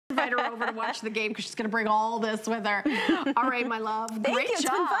Invite her over to watch the game because she's going to bring all this with her. All right, my love. Great job. It's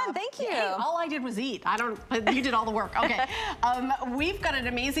been fun. Thank you. Hey, all I did was eat. You did all the work. Okay. We've got an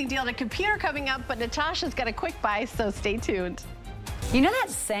amazing deal on a computer coming up, but Natasha's got a quick buy, so stay tuned. You know that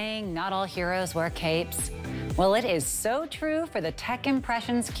saying, not all heroes wear capes? Well, it is so true for the Tech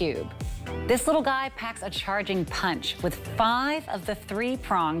Impressions Cube. This little guy packs a charging punch with 5 of the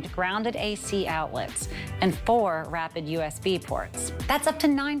 3-pronged grounded AC outlets and 4 rapid USB ports. That's up to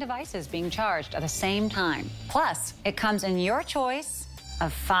 9 devices being charged at the same time. Plus, it comes in your choice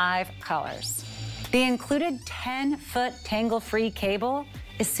of 5 colors. The included 10-foot tangle-free cable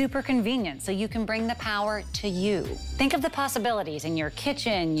is super convenient, so you can bring the power to you. Think of the possibilities in your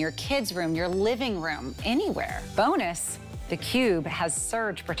kitchen, your kids' room, your living room, anywhere. Bonus, the Cube has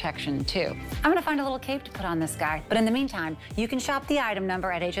surge protection too. I'm gonna find a little cape to put on this guy, but in the meantime, you can shop the item number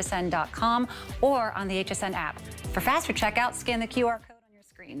at hsn.com or on the HSN app. For faster checkout, scan the QR code on your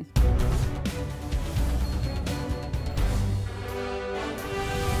screen.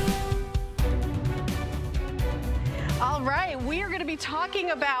 All right, we are going to be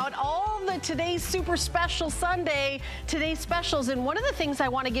talking about all the today's super special Sunday, today's specials. And one of the things I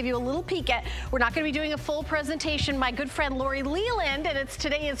want to give you a little peek at, we're not going to be doing a full presentation. My good friend Lori Leland, and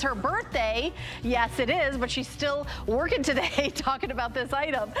today is her birthday. Yes, it is, but she's still working today talking about this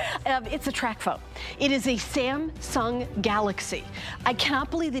item. It's a track phone. It is a Samsung Galaxy. I cannot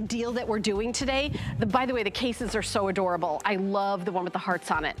believe the deal that we're doing today. By the way, the cases are so adorable. I love the one with the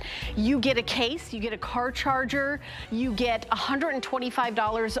hearts on it. You get a case, you get a car charger, you get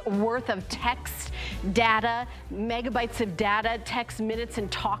 $125 worth of text, data, megabytes of data, text, minutes,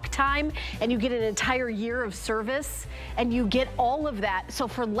 and talk time, and you get an entire year of service, and you get all of that. So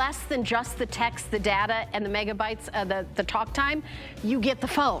for less than just the text, the data, and the megabytes, the talk time, you get the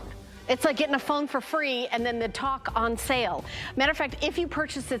phone. It's like getting a phone for free and then the talk on sale. Matter of fact, if you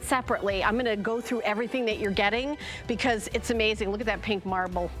purchase it separately, I'm gonna go through everything that you're getting because it's amazing. Look at that pink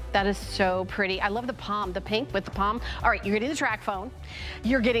marble. That is so pretty. I love the palm, the pink with the palm. All right, you're getting the track phone.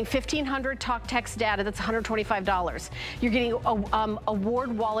 You're getting 1,500 talk text data, that's $125. You're getting a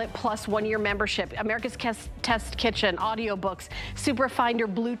Ward wallet plus 1-year membership, America's Test Kitchen, audiobooks, Super Finder,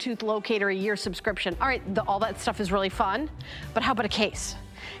 Bluetooth locator, a year subscription. All right, all that stuff is really fun, but how about a case?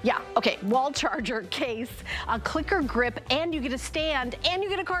 Yeah, okay, wall charger, case, a clicker grip, and you get a stand, and you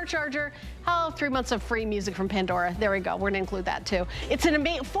get a car charger. Oh, 3 months of free music from Pandora. There we go, we're gonna include that too. It's an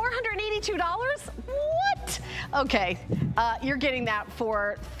amazing, $482? What? Okay, you're getting that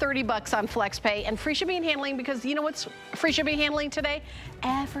for 30 bucks on FlexPay and free shipping and handling, because you know what's free shipping and handling today?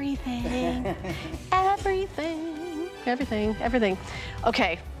 Everything, everything.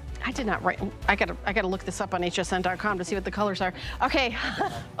 Okay. I did not write. I gotta look this up on hsn.com to see what the colors are. Okay.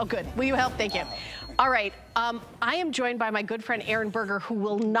 Oh, good. Will you help? Thank you. All right. I am joined by my good friend Aaron Berger, who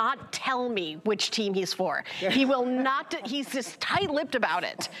will not tell me which team he's for. He will not. He's just tight-lipped about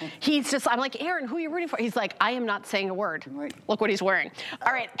it. He's just. I'm like, Aaron, who are you rooting for? He's like, I am not saying a word. Look what he's wearing.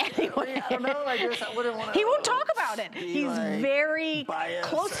 All right. Anyway, I don't know. I guess I wouldn't want to. He won't talk about it. He's like very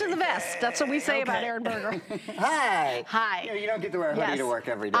close to the vest. That's what we say about Aaron Berger. Hi. Hi. You don't get to wear a hoodie to work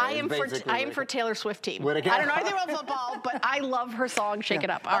every day. I am for Taylor Swift team. I don't know anything about football, but I love her song, Shake It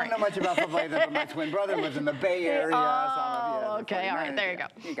Up. All right. I don't know much about football either, but my twin brother lives in the Bay Area. Oh, okay. All right. There you go.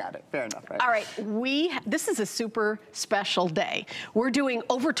 You got it. Fair enough. Right? All right. This is a super special day. We're doing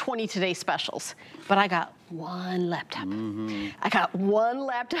over 20 today specials, but I got one laptop. I got one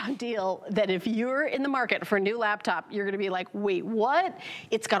laptop deal that if you're in the market for a new laptop, you're going to be like, wait, what?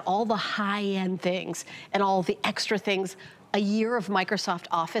 It's got all the high-end things and all the extra things. A year of Microsoft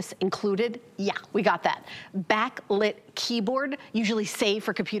Office included. Yeah, we got that. Backlit keyboard, usually saved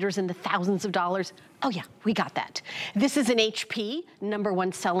for computers in the thousands of dollars. Oh yeah, we got that. This is an HP,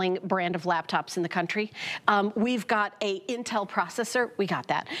 #1 selling brand of laptops in the country. We've got a Intel processor, we got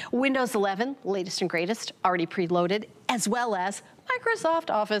that. Windows 11, latest and greatest, already preloaded, as well as Microsoft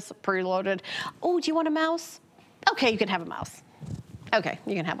Office preloaded. Oh, do you want a mouse? Okay, you can have a mouse. Okay,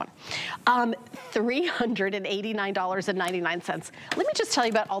 you can have one. $389.99. Let me just tell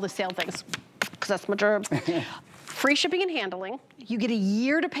you about all the sale things, because that's my job. Free shipping and handling. You get a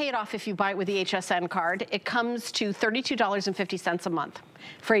year to pay it off if you buy it with the HSN card. It comes to $32.50 a month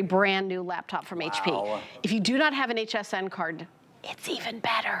for a brand new laptop from HP. If you do not have an HSN card, it's even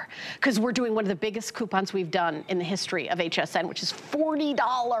better, because we're doing one of the biggest coupons we've done in the history of HSN, which is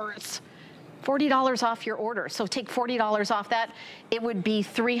 $40. $40 off your order. So take $40 off that, it would be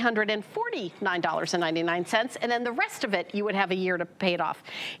 $349.99. And then the rest of it, you would have a year to pay it off.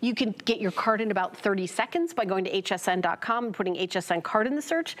 You can get your card in about 30 seconds by going to hsn.com and putting HSN card in the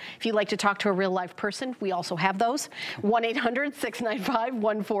search. If you'd like to talk to a real live person, we also have those.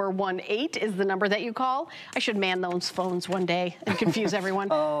 1-800-695-1418 is the number that you call. I should man those phones one day and confuse everyone.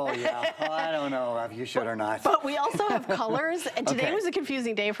 Oh, yeah. Well, I don't know if you should or not. But we also have colors, and today was a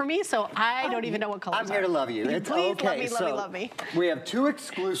confusing day for me, so I don't even know what colors I'm here to love you. It's Please okay. love me. We have 2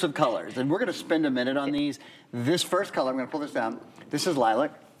 exclusive colors, and we're going to spend a minute on these. This first color, I'm going to pull this down. This is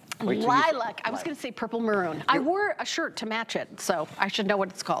lilac. Lilac. I was going to say purple maroon. I wore a shirt to match it, so I should know what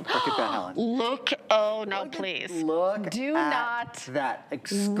it's called. Look at that, Helen. Look. Oh, no, please. Do not. That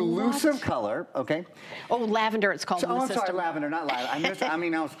exclusive color, okay? Oh, lavender it's called in the I'm system. sorry, lavender, not lilac. I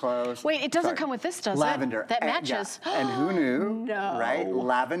mean, I was close. Wait, it doesn't come with this, does lavender. it? That matches. Yeah. And who knew? No. Right?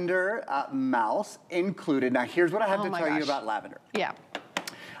 Lavender mouse included. Now, here's what I have to tell you about lavender. Yeah.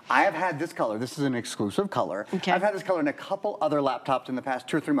 I have had this color. This is an exclusive color. Okay. I've had this color in a couple other laptops in the past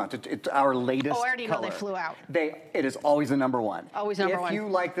 2 or 3 months. It's our latest Oh, I already color. know they flew out. It is always the *1. Always #1. If you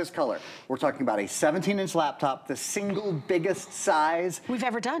like this color, we're talking about a 17-inch laptop, the single biggest size we've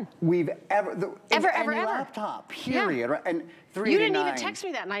ever done. We've ever. Ever. Laptop, period. Yeah. Right? And you didn't even text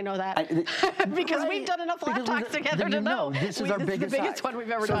me that, and I know that. Because we've done enough laptops together to know. This is our biggest one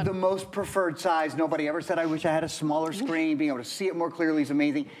we've ever done. So the most preferred size. Nobody ever said, I wish I had a smaller screen. Being able to see it more clearly is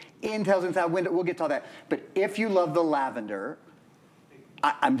amazing. Intel's inside window. We'll get to all that. But if you love the lavender,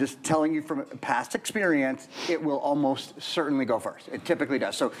 I'm just telling you from past experience, it will almost certainly go first. It typically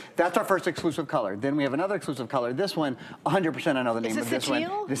does. So that's our first exclusive color. Then we have another exclusive color. This one, 100% I know the name of this one.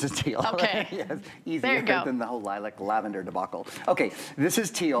 Teal? This is teal. Okay. Yes, easier than the whole lilac lavender debacle. Okay, this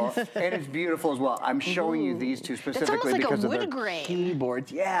is teal, and it's beautiful as well. I'm showing you these 2 specifically because of their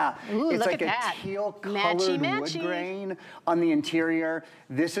keyboards. Yeah, Ooh, it's look like at a that. teal colored wood grain on the interior.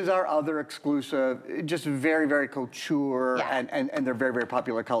 This is our other exclusive, just very, very couture, and they're very, very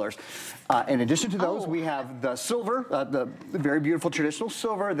popular colors. In addition to those, we have the silver, the very beautiful traditional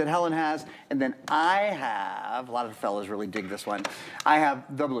silver that Helen has, and then I have, a lot of fellas really dig this one, I have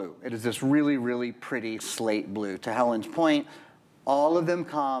the blue. It is this really, really pretty slate blue. To Helen's point, all of them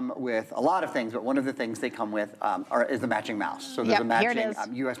come with a lot of things, but one of the things they come with is the matching mouse. So there's a matching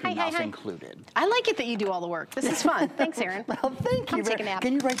USB mouse included. I like it that you do all the work. This is fun. Thanks, Aaron. Well, thank you. I'll take a nap.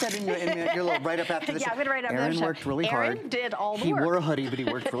 Can you write that in your little write-up after this? Yeah, I'm going to write up Aaron worked really hard. Aaron did all the work. He wore a hoodie, but he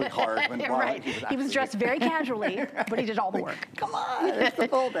worked really hard. Right. He was dressed very casually, but he did all the work. Come on, it's the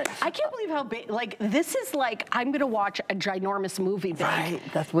whole day. I can't believe how big, like, this is like, I'm going to watch a ginormous movie big. Right,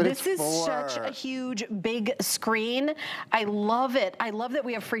 that's what it's for. This is such a huge, big screen. I love it. I love that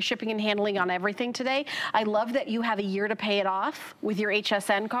we have free shipping and handling on everything today. I love that you have a year to pay it off with your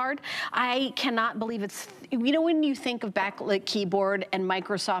HSN card. I cannot believe it's, you know, when you think of backlit keyboard and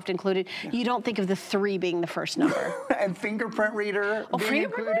Microsoft included, you don't think of the 3 being the first number. And fingerprint reader being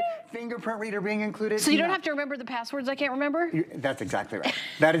included. Fingerprint reader being included. So you don't have to remember the passwords I can't remember? That's exactly right.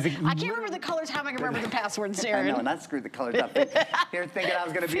 That is. I can't remember the colors. How am I going to remember the passwords, Aaron? I know, and I screwed the colors up. You're thinking I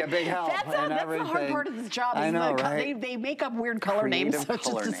was going to be a big help. That's the hard part of this job. I know, right? They make up weird color names. So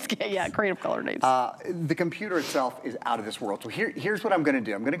creative color names. The computer itself is out of this world. So here's what I'm going to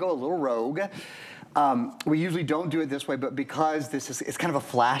do. I'm going to go a little rogue. We usually don't do it this way, but because it's kind of a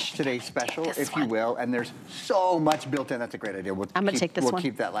flash today special, if you will, and there's so much built in, that's a great idea. I'm going to take this one. We'll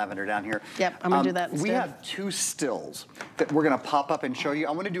keep that lavender down here. Yep, I'm going to do that instead. We have 2 stills that we're going to pop up and show you.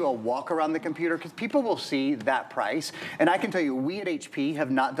 I want to do a walk around the computer because people will see that price. And I can tell you, we at HP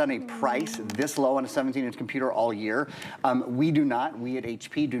have not done a price this low on a 17-inch computer all year. We do not. We at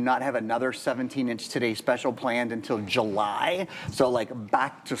HP do not have another 17-inch today special planned until July. So like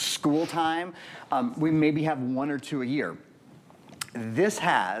back to school time. We maybe have 1 or 2 a year. This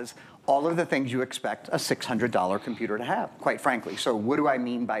has all of the things you expect a $600 computer to have, quite frankly. So what do I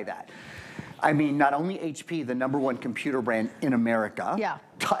mean by that? I mean, not only HP, the #1 computer brand in America,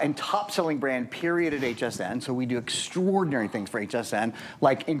 and top-selling brand, period, at HSN. So we do extraordinary things for HSN,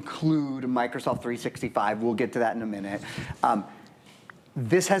 like include Microsoft 365. We'll get to that in a minute.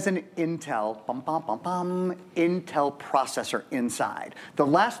 This has an Intel, Intel processor inside. The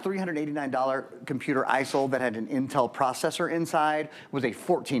last $389 computer I sold that had an Intel processor inside was a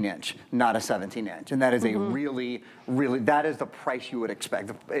 14-inch, not a 17-inch. And that is a really, that is the price you would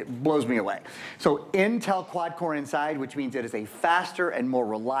expect. It blows me away. So Intel quad-core inside, which means it is a faster and more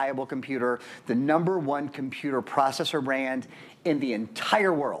reliable computer, the #1 computer processor brand in the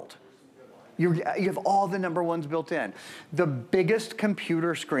entire world. You have all the #1s built in. The biggest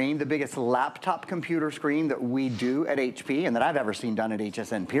computer screen, the biggest laptop computer screen that we do at HP and that I've ever seen done at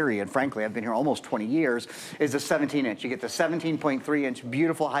HSN, period, frankly, I've been here almost 20 years, is a 17-inch. You get the 17.3-inch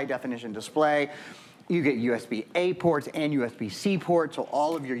beautiful high definition display. You get USB-A ports and USB-C ports, so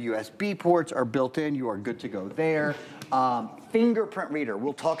all of your USB ports are built in. You are good to go there. Fingerprint reader,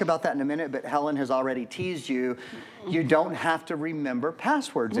 we'll talk about that in a minute, but Helen has already teased you. You don't have to remember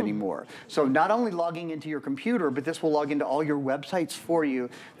passwords anymore. So not only logging into your computer, but this will log into all your websites for you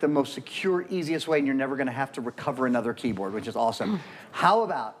the most secure, easiest way, and you're never gonna have to recover another keyboard, which is awesome. How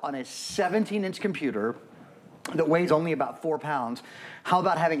about on a 17-inch computer that weighs only about 4 pounds, how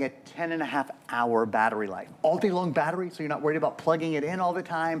about having a 10.5-hour battery life? All day long battery, so you're not worried about plugging it in all the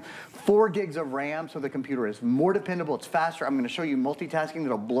time. 4 gigs of RAM, so the computer is more dependable, it's faster. I'm gonna show you multitasking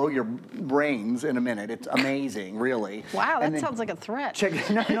that'll blow your brains in a minute. It's amazing, really. Wow, that sounds like a threat. Check,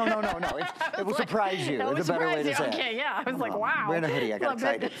 no. It will surprise you. No, It's a better way to say it. Okay, yeah, I was like, wow. Wearing a hoodie, I got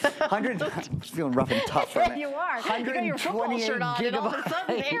excited. I'm feeling rough and tough right now. You are. You got your football shirt on, and all of a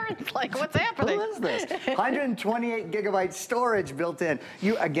sudden, Aaron's like, what's happening? Who is this? 128 gigabyte storage built in.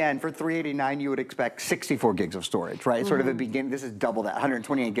 You, again, for $389, you would expect 64 gigs of storage, right? Sort of a begin. This is double that,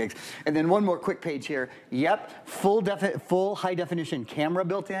 128 gigs. And then one more quick page here. Yep, full high definition camera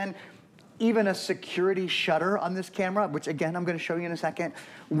built in. Even a security shutter on this camera, which again, I'm gonna show you in a second.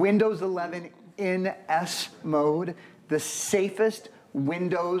 Windows 11 in S mode, the safest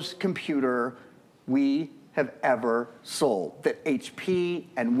Windows computer we have ever sold, that HP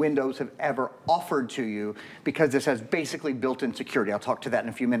and Windows have ever offered to you, because this has basically built-in security. I'll talk to that in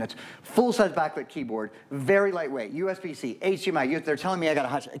a few minutes. Full-size backlit keyboard, very lightweight, USB-C, HDMI. They're telling me I got to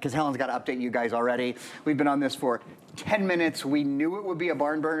hush, because Helen's got to update you guys already. We've been on this for 10 minutes. We knew it would be a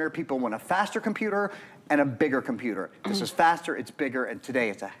barn burner. People want a faster computer and a bigger computer. This is faster, it's bigger, and today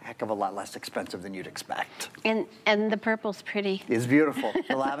it's a heck of a lot less expensive than you'd expect. And the purple's pretty. It's beautiful.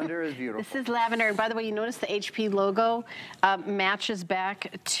 The lavender is beautiful. This is lavender, and by the way, you notice the HP logo matches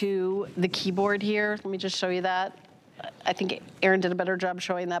back to the keyboard here. Let me just show you that. I think Aaron did a better job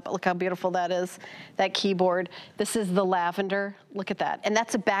showing that, but look how beautiful that is, that keyboard. This is the lavender, look at that. And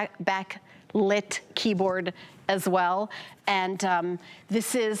that's a backlit keyboard as well. And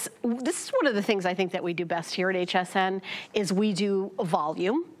this is one of the things I think that we do best here at HSN is we do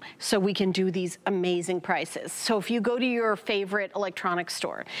volume, so we can do these amazing prices. So if you go to your favorite electronics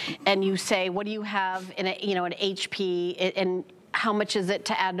store and you say, what do you have in an HP, and how much is it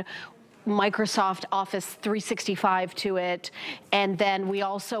to add Microsoft Office 365 to it, and then we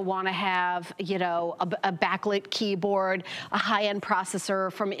also want to have, a backlit keyboard, a high-end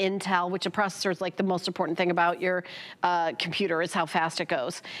processor from Intel, which a processor is like the most important thing about your computer is how fast it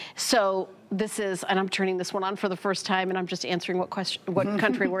goes. So this is, and I'm turning this one on for the first time, and I'm just answering what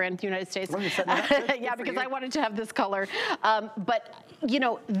country we're in, the United States. Yeah, because I wanted to have this color. But,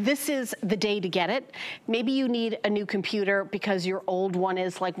 this is the day to get it. Maybe you need a new computer because your old one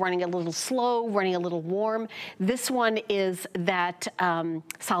is like running a little slow, running a little warm. This one is that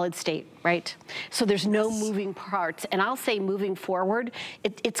solid state, right? So there's no moving parts. And I'll say moving forward,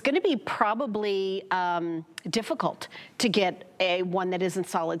 it's gonna be probably difficult to get one that isn't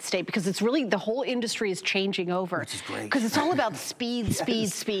solid state, because it's really, the whole industry is changing over. Which is great. Because it's all about speed, speed.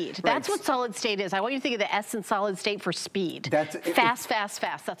 Right. That's what solid state is. I want you to think of the S in solid state for speed. Fast.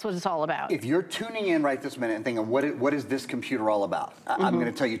 That's what it's all about. If you're tuning in right this minute and thinking, what is this computer all about? I'm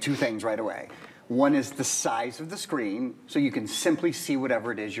gonna tell you 2 things right away. One is the size of the screen, so you can simply see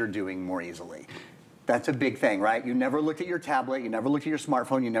whatever it is you're doing more easily. That's a big thing, right? You never looked at your tablet, you never looked at your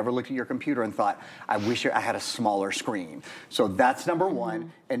smartphone, you never looked at your computer and thought, I wish I had a smaller screen. So that's number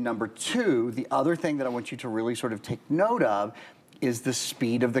one. And number 2, the other thing that I want you to really sort of take note of is the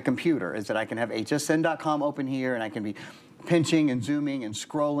speed of the computer, is that I can have hsn.com open here, and I can be pinching and zooming and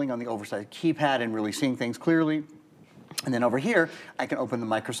scrolling on the oversized keypad and really seeing things clearly. And then over here, I can open the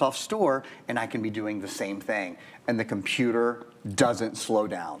Microsoft Store and I can be doing the same thing. And the computer doesn't slow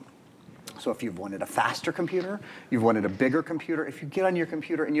down. So if you've wanted a faster computer, you've wanted a bigger computer, if you get on your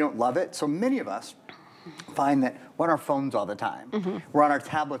computer and you don't love it, so many of us find that we're on our phones all the time. We're on our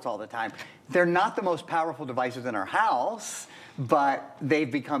tablets all the time. They're not the most powerful devices in our house, but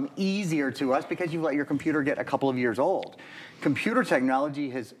they've become easier to us because you've let your computer get a couple of years old. Computer technology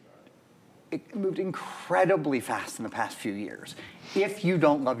has moved incredibly fast in the past few years. If you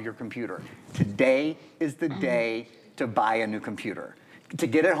don't love your computer, today is the day to buy a new computer. to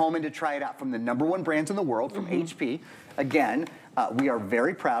get it home and to try it out from the #1 brands in the world, from HP. Again, we are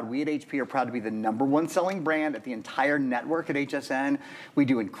very proud. We at HP are proud to be the #1 selling brand at the entire network at HSN. We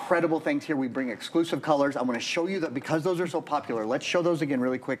do incredible things here. We bring exclusive colors. I want to show you that because those are so popular. Let's show those again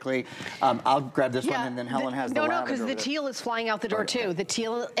really quickly. I'll grab this one, and then Helen has the lavender. No, because the teal is flying out the door too. The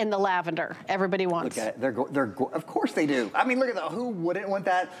teal and the lavender. Everybody wants. Look at it. Of course they do. I mean, look at that. Who wouldn't want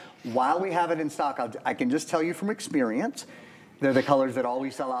that? While we have it in stock, I can just tell you from experience, they're the colors that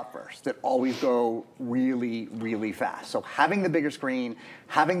always sell out first, that always go really, really fast. So having the bigger screen,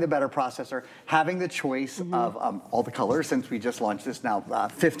 having the better processor, having the choice of all the colors, since we just launched this now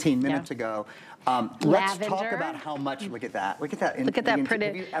 15 minutes ago. Let's talk about how much, look at that. Look at that. Look at that pretty.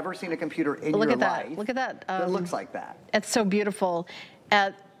 Have you ever seen a computer in your life? Look at that. That looks like that. It's so beautiful.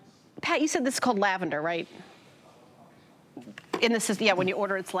 Pat, you said this is called lavender, right? And this is, yeah, when you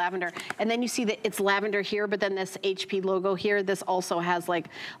order, it's lavender. And then you see that it's lavender here, but then this HP logo here, this also has like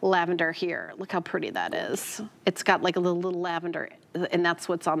lavender here. Look how pretty that is. It's got like a little lavender, and that's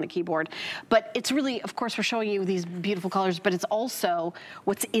what's on the keyboard. But it's really, of course, we're showing you these beautiful colors, but it's also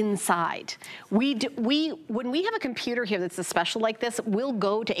what's inside. When we have a computer here that's a special like this, we'll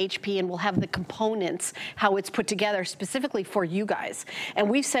go to HP and we'll have the components, how it's put together specifically for you guys. And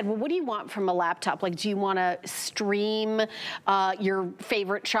we've said, well, what do you want from a laptop? Like, do you want to stream your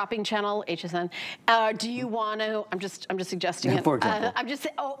favorite shopping channel, HSN? Do you want to? I'm just suggesting it. For example.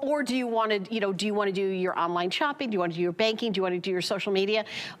 Or do you want to? Do you want to do your online shopping? Do you want to do your banking? Do you want to do your social media?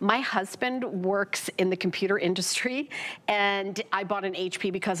 My husband works in the computer industry, and I bought an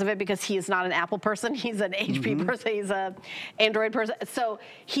HP because of it, because he is not an Apple person. He's an HP person. He's an Android person. So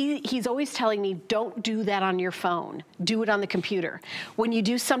he's always telling me, don't do that on your phone. Do it on the computer. When you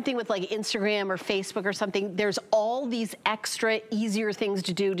do something with like Instagram or Facebook or something, there's all these extra easier things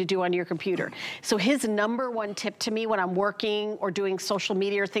to do on your computer. So his #1 tip to me when I'm working or doing social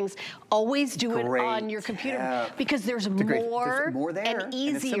media or things, always do it on your computer, because there's more there, and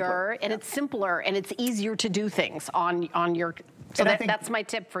easier, and it's simpler, and it's easier to do things on your. So that's my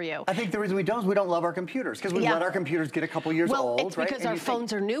tip for you. I think the reason we don't love our computers, because we let our computers get a couple years old, it's because our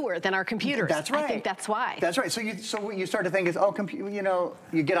phones are newer than our computers. That's right. I think that's why. That's right. So what you start to think is, oh,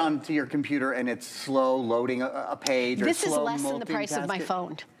 you get onto your computer and it's slow loading a page. This is less than the price of my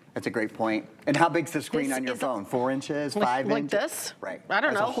phone. That's a great point. And how big's the screen on your phone? 4 inches, 5 inches? Like this? Right. I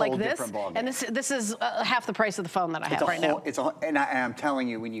don't know, like this. Ballgame. And this is half the price of the phone that I have right now. And I'm telling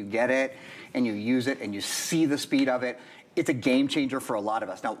you, when you get it and you use it and you see the speed of it, it's a game changer for a lot of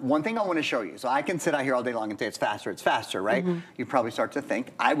us. Now, one thing I want to show you, so I can sit out here all day long and say it's faster, right? You probably start to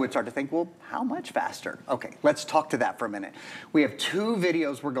think, I would start to think, well, how much faster? Okay, let's talk to that for a minute. We have 2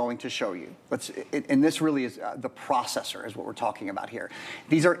 videos we're going to show you. And this really is the processor is what we're talking about here.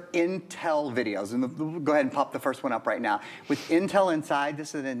 These are Intel videos, and we'll go ahead and pop the first one up right now. With Intel inside,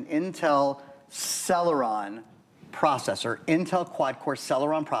 this is an Intel Celeron processor, Intel quad-core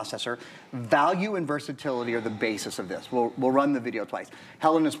Celeron processor. Value and versatility are the basis of this. We'll run the video twice.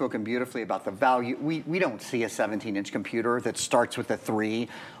 Helen has spoken beautifully about the value. We don't see a 17-inch computer that starts with a 3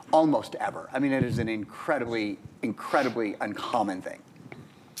 almost ever. I mean, it is an incredibly, incredibly uncommon thing.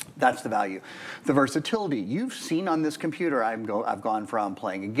 That's the value. The versatility. You've seen on this computer, I've gone from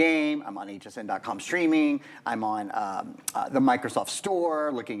playing a game, I'm on hsn.com streaming, I'm on the Microsoft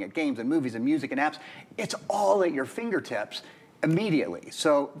Store, looking at games and movies and music and apps. It's all at your fingertips immediately.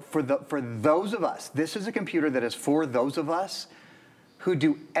 So for those of us, this is a computer that is for those of us who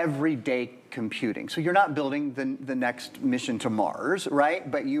do everyday computing. So you're not building the next mission to Mars, right?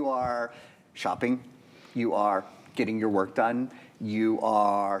 But you are shopping, you are getting your work done, you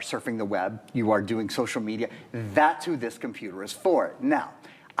are surfing the web, you are doing social media. That's who this computer is for. Now,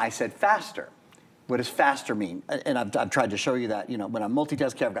 I said faster. What does faster mean? And I've tried to show you that, when I'm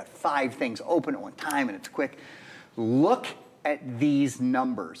multitasking, I've got 5 things open at one time and it's quick. Look at these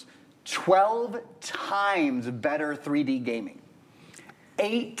numbers. 12 times better 3D gaming.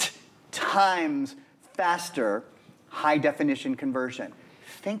 8 times faster high definition conversion.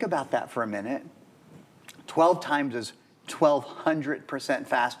 Think about that for a minute. 12 times is 1,200%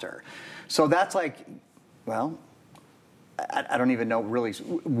 faster. So that's like, well, I don't even know really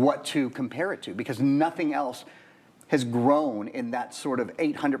what to compare it to, because nothing else has grown in that sort of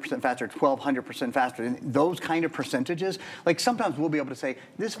 800% faster, 1,200% faster. And those kind of percentages, like sometimes we'll be able to say,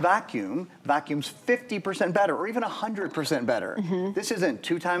 this vacuum's 50% better, or even 100% better. This isn't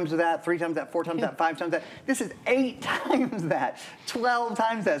 2 times that, 3 times that, 4 times that, 5 times that. This is 8 times that, 12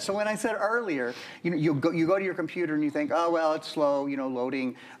 times that. So when I said earlier, you go to your computer and you think, oh, well, it's slow,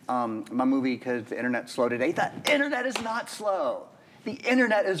 loading my movie because the internet's slow today. The internet is not slow. The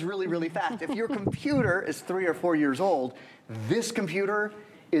internet is really, really fast. If your computer is 3 or 4 years old, this computer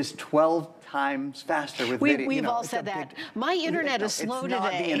is 12 times faster with video. We've all said that. My internet is slow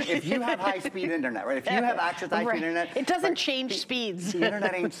today. If you have high-speed internet, right? If you have access to high-speed internet, it doesn't change speeds. The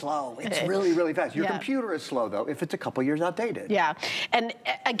internet ain't slow. It's really, really fast. Your computer is slow though if it's a couple years outdated. Yeah, and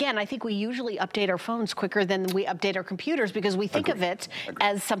again, I think we usually update our phones quicker than we update our computers because we think of it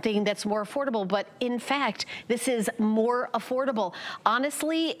as something that's more affordable. But in fact, this is more affordable.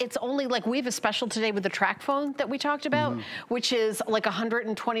 Honestly, it's only like we have a special today with the track phone that we talked about, which is like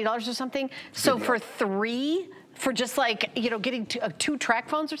 $120 or something. So for for just like, you know, getting two track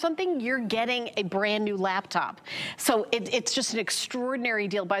phones or something, you're getting a brand new laptop. So it's just an extraordinary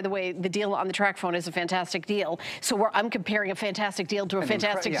deal. By the way, the deal on the track phone is a fantastic deal. So I'm comparing a fantastic deal to a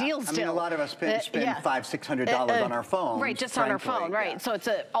fantastic deal still. I mean, a lot of us spend $500, $600 on our phone. Right, just on our phone, right. So it's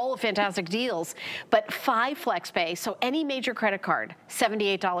all fantastic deals. But 5 FlexPay, so any major credit card,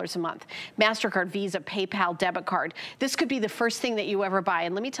 $78 a month. MasterCard, Visa, PayPal, debit card. This could be the first thing that you ever buy.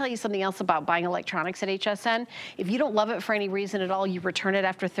 And let me tell you something else about buying electronics at HSN. If you don't love it for any reason at all, you return it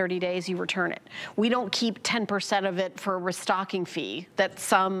after 30 days, you return it. We don't keep 10% of it for a restocking fee that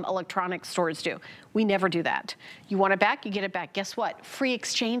some electronics stores do. We never do that. You want it back, you get it back. Guess what? Free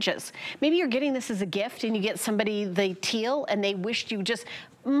exchanges. Maybe you're getting this as a gift and you get somebody the teal and they wished you just,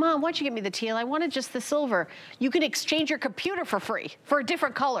 Mom, why don't you give me the teal? I wanted just the silver. You can exchange your computer for free for a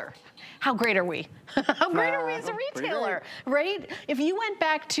different color. How great are we? How great are we as a retailer, right? If you went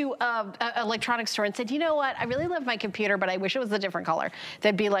back to an electronics store and said, you know what, I really love my computer, but I wish it was a different color,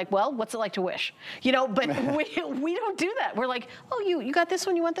 they'd be like, well, what's it like to wish? You know, but we don't do that. We're like, oh, you got this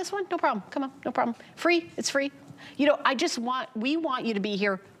one, you want this one? No problem, come on, no problem. Free, it's free. You know, we want you to be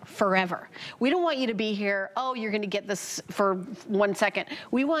here forever. We don't want you to be here, oh, you're gonna get this for 1 second.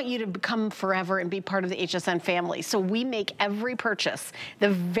 We want you to become forever and be part of the HSN family. So we make every purchase the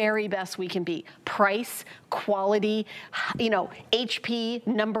very best we can be. Price, quality, you know, HP,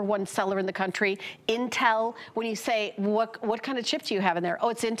 #1 seller in the country. Intel, when you say, what kind of chip do you have in there? Oh,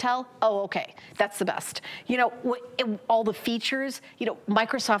 it's Intel? Oh, okay, that's the best. You know, all the features, you know,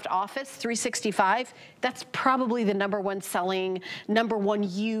 Microsoft Office 365, that's probably the #1 selling,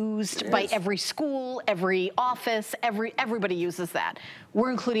 #1 used by every school, every office, everybody uses that.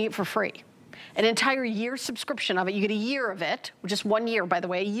 We're including it for free. An entire year subscription of it. You get a year of it, just 1 year, by the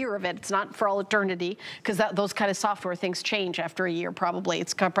way, a year of it. It's not for all eternity, because those kind of software things change after a year, probably.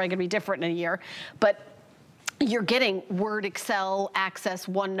 It's probably gonna be different in a year. But you're getting Word, Excel, Access,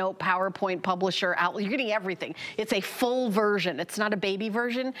 OneNote, PowerPoint, Publisher, Outlook. You're getting everything. It's a full version. It's not a baby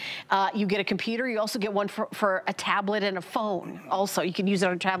version. You get a computer. You also get one for a tablet and a phone. Also, you can use it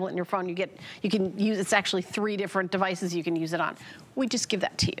on a tablet and your phone. You can use. It's actually 3 different devices you can use it on. We just give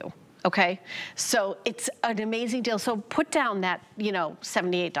that to you. Okay, so it's an amazing deal. So put down that, you know,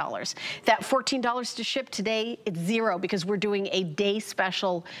 $78. That $14 to ship today, it's 0 because we're doing a day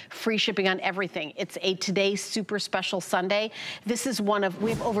special, free shipping on everything. It's a today super special Sunday. This is we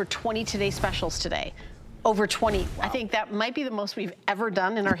have over 20 today specials today. Over 20. Wow. I think that might be the most we've ever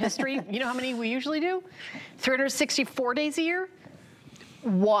done in our history. You know how many we usually do? 364 days a year?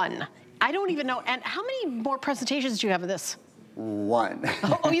 1. I don't even know. And how many more presentations do you have of this? 1.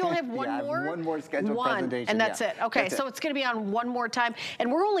 Oh, you only have one more? I have 1 more scheduled presentation. And that's it. Okay, so it's going to be on 1 more time.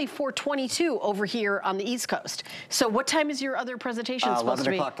 And we're only 4:22 over here on the East Coast. So what time is your other presentation supposed to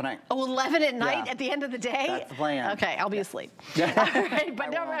be? 11 o'clock tonight. Oh, 11 at night at the end of the day? That's the plan. Okay, I'll be asleep. All right,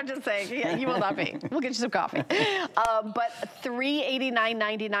 but no, I'm just saying, yeah, you will not be. We'll get you some coffee. But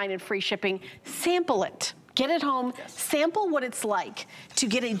 $389.99 in free shipping. Sample it. Get it home, sample what it's like to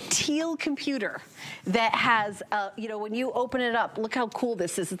get a teal computer that has, you know, when you open it up, look how cool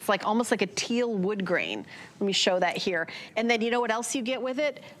this is. It's like almost like a teal wood grain. Let me show that here. And then you know what else you get with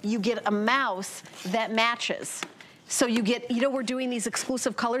it? You get a mouse that matches. So you get, you know, we're doing these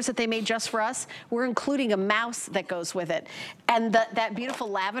exclusive colors that they made just for us. We're including a mouse that goes with it. And that beautiful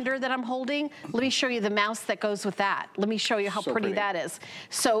lavender that I'm holding, let me show you the mouse that goes with that. Let me show you how pretty that is.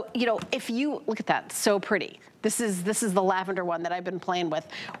 So, you know, if you, look at that, so pretty. This is the lavender one that I've been playing with.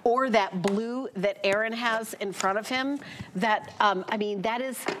 Or that blue that Aaron has in front of him. That, I mean, that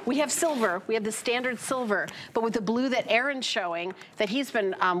is, we have silver, we have the standard silver, but with the blue that Aaron's showing, that he's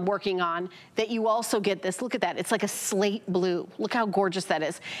been working on, that you also get this, look at that, it's like a slate blue. Look how gorgeous that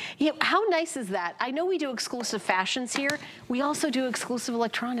is. You know, how nice is that? I know we do exclusive fashions here. We also do exclusive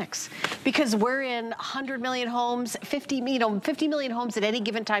electronics because we're in 100 million homes, 50 million homes at any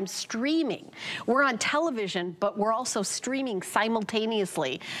given time streaming. We're on television HSN, but we're also streaming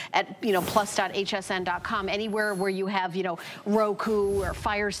simultaneously at, plus.hsn.com. Anywhere where you have, Roku or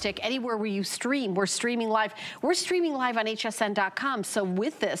Fire Stick, anywhere where you stream, we're streaming live. We're streaming live on hsn.com. So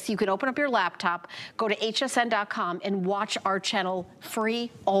with this, you can open up your laptop, go to hsn.com and watch our channel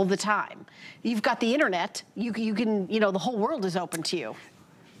free all the time. You've got the internet. You can, the whole world is open to you.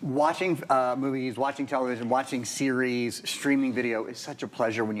 Watching movies, watching television, watching series, streaming video is such a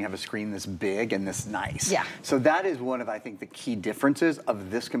pleasure when you have a screen this big and this nice. Yeah. So that is one of, I think, the key differences of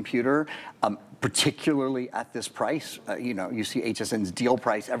this computer, particularly at this price. You see HSN's deal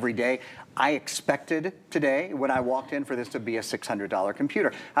price every day. I expected today, when I walked in, for this to be a $600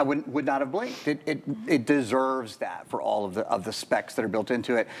 computer. I would not have blinked. It deserves that for all of the specs that are built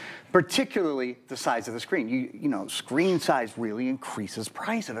into it, particularly the size of the screen. Screen size really increases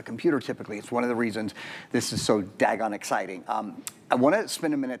price of a computer typically. It's one of the reasons this is so daggone exciting. I want to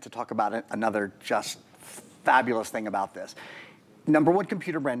spend a minute to talk about another just fabulous thing about this. #1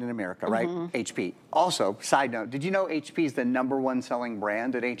 computer brand in America, right? HP. Also, side note, did you know HP is the #1 selling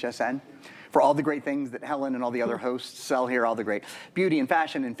brand at HSN? For all the great things that Helen and all the other hosts sell here, all the great beauty and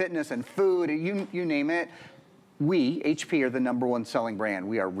fashion and fitness and food, you name it. We, HP, are the #1 selling brand.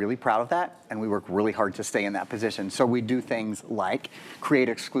 We are really proud of that, and we work really hard to stay in that position. So we do things like create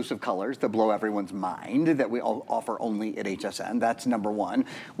exclusive colors that blow everyone's mind that we offer only at HSN. That's #1.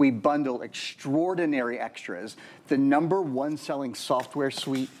 We bundle extraordinary extras. The #1 selling software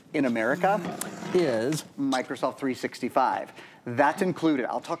suite in America is Microsoft 365. That's included.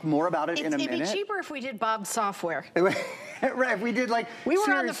 I'll talk more about it in a minute. It'd be cheaper if we did Bob's software. Right, if we did we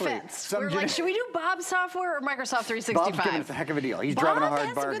were on the fence. We were like, should we do Bob's software or Microsoft 365? Bob's giving us a heck of a deal. He's driving a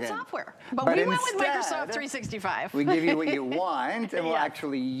hard bargain. Bob has good software. But we went with Microsoft 365. We give you what you want, and we'll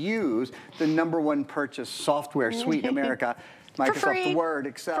actually use the #1 purchase software suite in America. Microsoft Word,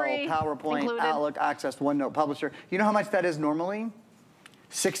 Excel, PowerPoint, included. Outlook, Access, OneNote, Publisher. You know how much that is normally?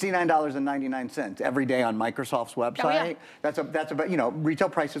 $69.99 every day on Microsoft's website. That's about, retail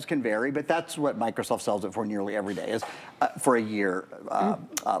prices can vary, but that's what Microsoft sells it for nearly every day, is for a year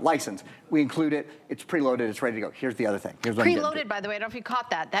license. We include it. It's preloaded. It's ready to go. Here's the other thing. Here's what preloaded, by the way. I don't know if you caught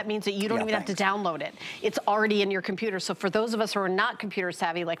that. That means that you don't even have to download it. It's already in your computer. So for those of us who are not computer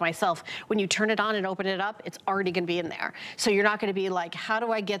savvy like myself, when you turn it on and open it up, it's already going to be in there. So you're not going to be like, how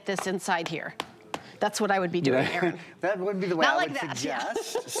do I get this inside here? That's what I would be doing, Aaron. That would be the way not I like would that,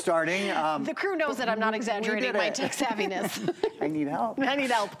 suggest starting. The crew knows that I'm not exaggerating my tech savviness. I need help. I need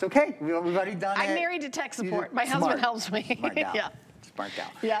help. It's okay. We've already done it. I'm married to tech support. My husband helps me. Smart gal. Yeah. Smart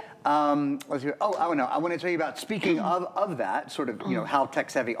gal. Yeah. Let's see. Oh, I want to tell you about, speaking of that, sort of, how tech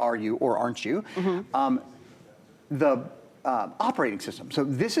savvy are you or aren't you? The operating system. So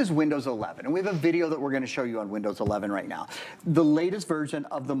this is Windows 11, and we have a video that we're going to show you on Windows 11 right now. The latest version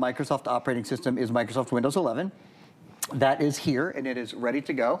of the Microsoft operating system is Microsoft Windows 11. That is here, and it is ready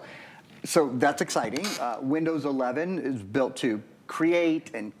to go. So that's exciting. Windows 11 is built to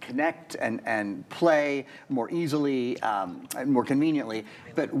create and connect and play more easily and more conveniently.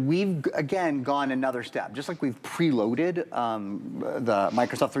 But we've, again, gone another step. Just like we've preloaded the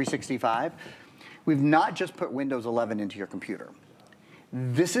Microsoft 365, we've not just put Windows 11 into your computer.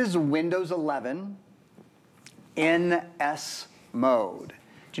 This is Windows 11 in S mode.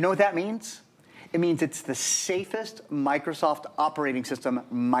 Do you know what that means? It means it's the safest Microsoft operating system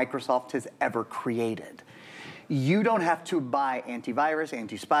Microsoft has ever created. You don't have to buy antivirus,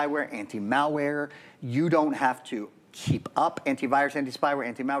 anti-spyware, anti-malware. You don't have to keep up antivirus, anti-spyware,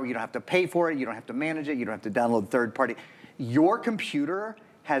 anti-malware. You don't have to pay for it. You don't have to manage it. You don't have to download third-party. Your computer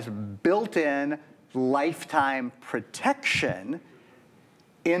has built-in lifetime protection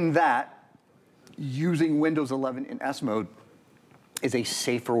in that using Windows 11 in S mode is a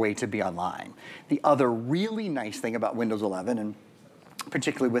safer way to be online. The other really nice thing about Windows 11, and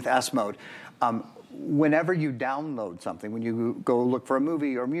particularly with S mode, whenever you download something, when you go look for a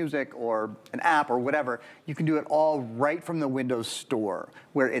movie or music or an app or whatever, you can do it all right from the Windows Store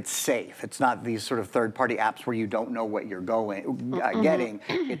where it's safe. It's not these sort of third-party apps where you don't know what you're getting.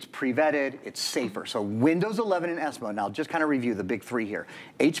 It's pre-vetted, it's safer. So Windows 11 in S mode. Now, just kind of review the big three here.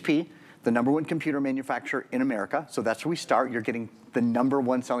 HP, the #1 computer manufacturer in America. So that's where we start. You're getting the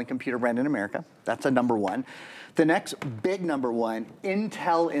 #1 selling computer brand in America. That's a #1. The next big #1,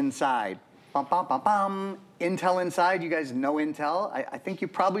 Intel Inside. Bum, bum, bum, bum. Intel Inside, you guys know Intel? I think you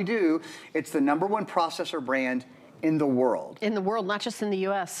probably do. It's the #1 processor brand in the world. In the world, not just in the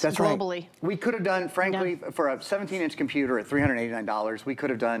US, That's globally. Right. We could have done, frankly, for a 17-inch computer at $389, we could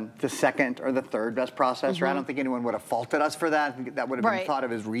have done the second or the third best processor. I don't think anyone would have faulted us for that. I think that would have been thought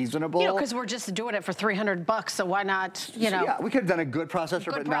of as reasonable. You know, because we're just doing it for $300, so why not, you know. Yeah, we could have done a good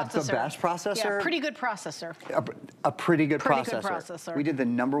processor, but not the best processor. Yeah, pretty good processor. A pretty good Good processor. processor. We did the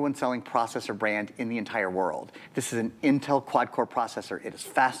 #1 selling processor brand in the entire world. This is an Intel quad-core processor. It is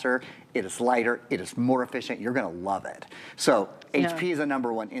faster, it is lighter, it is more efficient. You're gonna love it. So HP is a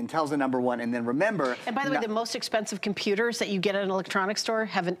 #1, Intel's a #1, and then remember. And by the way, the most expensive computers that you get at an electronics store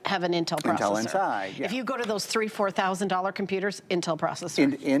have an Intel processor. Intel inside, yeah. If you go to those $3,000-4,000 computers, Intel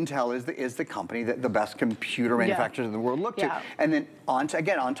processor. Intel is the company that the best computer manufacturers in the world look to. And then on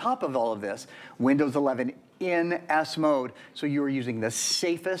top of all of this, Windows 11 in S mode, so you are using the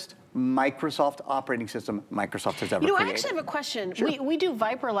safest Microsoft operating system Microsoft has ever created. I actually have a question. Sure. We do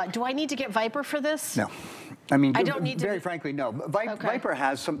Viper a lot. Do I need to get Viper for this? No. I mean, I don't need to. Very frankly, no. Viper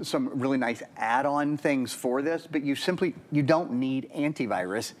has some really nice add-on things for this, but you don't need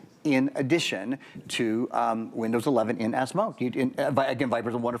antivirus in addition to Windows 11 in S mode. Again,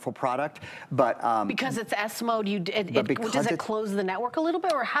 Viper's a wonderful product, but because it's S mode, does it close the network a little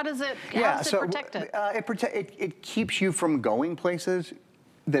bit, or how does it protect it? It keeps you from going places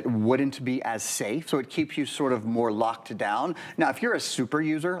that wouldn't be as safe, so it keeps you sort of more locked down. Now, if you're a super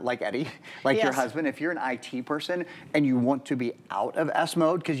user like Eddie, like your husband, if you're an IT person and you want to be out of S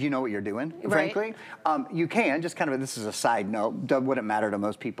mode because you know what you're doing, frankly, you can, just kind of, this is a side note, wouldn't matter to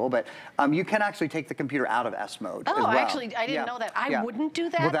most people, but you can actually take the computer out of S mode as well. Actually, I didn't know that. I wouldn't do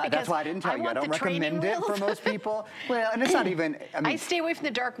that. Well, that's why I didn't tell you. I don't recommend it for most people. Well, and it's not even, I mean, I stay away from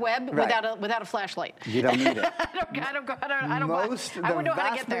the dark web without a flashlight. You don't need it. I don't know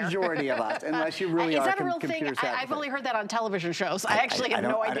how to get there. Majority of us, unless you really are computer savvy. I've only heard that on television shows. I actually have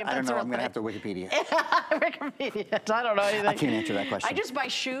no idea if that's a real thing. I'm going to have to Wikipedia. Wikipedia. I don't know anything. I can't answer that question. I just buy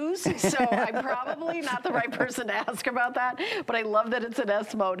shoes, so I'm probably not the right person to ask about that, but I love that it's in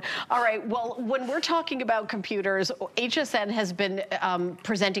S mode. All right, well, when we're talking about computers, HSN has been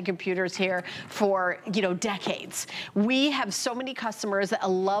presenting computers here for, decades. We have so many customers that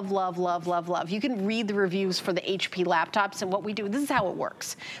love, love, love, love, love. You can read the reviews for the HP laptops, and what we do, this is how it works.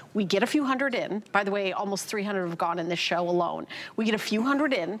 We get a few hundred in. By the way, almost 300 have gone in this show alone. We get a few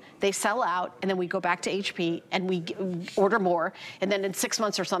hundred in, they sell out, and then we go back to HP and we order more. And then in 6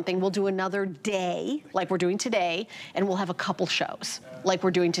 months or something, we'll do another day, like we're doing today, and we'll have a couple shows, like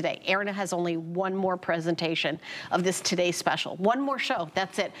we're doing today. Erin has only one more presentation of this Today Special. One more show,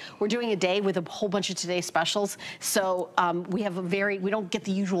 that's it. We're doing a day with a whole bunch of Today Specials. So we don't get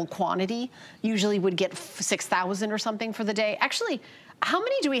the usual quantity. Usually would get 6,000 or something for the day. Actually, how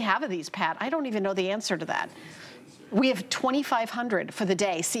many do we have of these, Pat? I don't even know the answer to that. We have 2,500 for the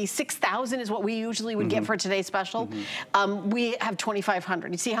day. See, 6,000 is what we usually would get for Today's Special. We have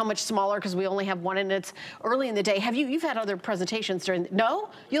 2,500. You see how much smaller because we only have one and it's early in the day. You've had other presentations no?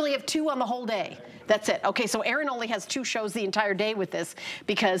 You only have 2 on the whole day. That's it. Okay, so Erin only has 2 shows the entire day with this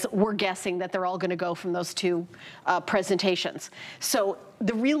because we're guessing that they're all gonna go from those 2 presentations. So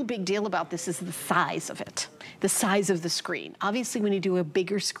the real big deal about this is the size of it, the size of the screen. Obviously, when you do a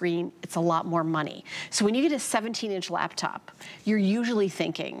bigger screen, it's a lot more money. So when you get a 17-inch laptop, you're usually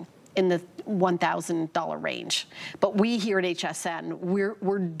thinking in the $1,000 range. But we here at HSN,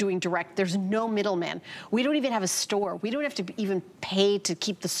 we're doing direct. There's no middleman. We don't even have a store. We don't have to even pay to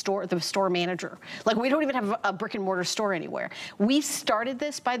keep the store manager. Like, we don't even have a brick and mortar store anywhere. We started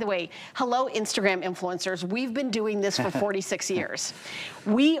this, by the way, hello Instagram influencers. We've been doing this for 46 years.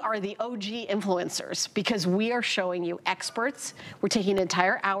 We are the OG influencers because we are showing you experts. We're taking an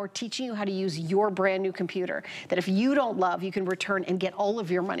entire hour teaching you how to use your brand new computer that if you don't love, you can return and get all of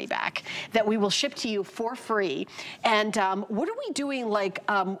your money back, that we will ship to you for free. And what are we doing, like,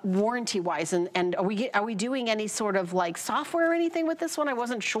 warranty-wise? And are we doing any sort of like software or anything with this one? I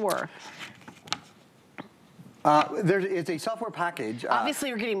wasn't sure. It's a software package. Obviously,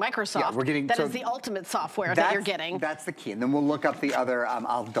 you're getting Microsoft. Yeah, we're getting. That is the ultimate software that you're getting. That's the key. And then we'll look up the other.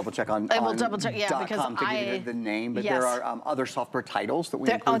 I'll double check on. We'll double check, yeah, because .com to give you the name. But there are other software titles that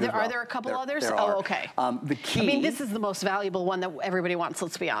we include as well. Are there a couple others? There are. Oh, okay. The key. I mean, this is the most valuable one that everybody wants.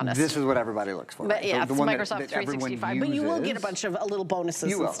 Let's be honest. This is what everybody looks for. But yeah, the it's one Microsoft 365. But you will get a bunch of little bonuses.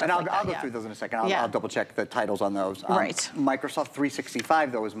 You will, and and I'll go through those in a second. I'll double check the titles on those. Right. Microsoft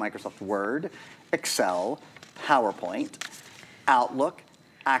 365 though is Microsoft Word, Excel, PowerPoint, Outlook,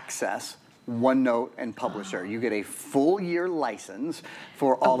 Access, OneNote, and Publisher. You get a full year license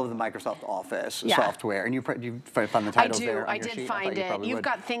for all of the Microsoft Office software. And you found the titles there on your sheet? I did find it. You've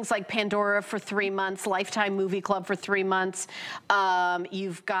got things like Pandora for 3 months, Lifetime Movie Club for 3 months.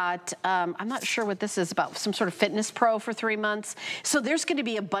 You've got, I'm not sure what this is about, some sort of Fitness Pro for 3 months. So there's going to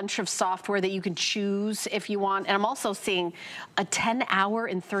be a bunch of software that you can choose if you want. And I'm also seeing a 10-hour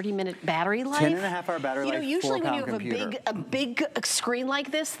and 30-minute battery life. 10.5-hour battery life, usually when you have computer. a big screen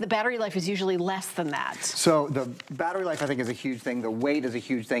like this, the battery life is usually less than that. So the battery life, I think, is a huge thing. The weight is a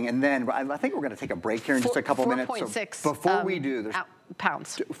huge thing. And then I think we're going to take a break here in just a couple minutes. 4.6 so before we do, there's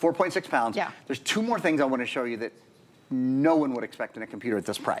pounds. 4.6 pounds. Yeah. There's 2 more things I want to show you that no one would expect in a computer at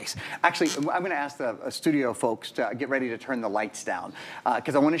this price. Actually, I'm going to ask the studio folks to get ready to turn the lights down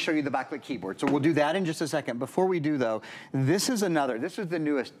because I want to show you the backlit keyboard. So we'll do that in just a second. Before we do, though, this is the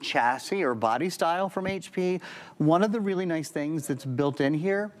newest chassis or body style from HP. One of the really nice things that's built in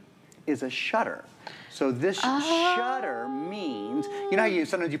here is a shutter. So this shutter means, you know how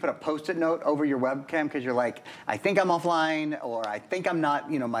sometimes you put a Post-it note over your webcam because you're like, I think I'm offline, or I think I'm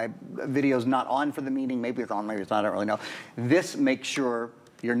not, my video's not on for the meeting. Maybe it's on, maybe it's not, I don't really know. This makes sure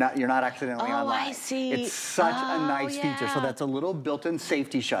you're not accidentally online. I see. It's such a nice feature. So that's a little built-in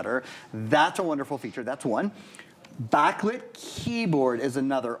safety shutter. That's a wonderful feature. That's one. Backlit keyboard is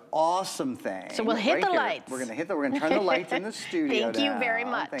another awesome thing. So we'll hit the lights. We're gonna turn the lights in the studio. Thank you very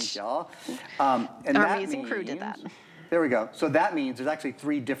much. Thank y'all. And our amazing crew did that. There we go. So that means there's actually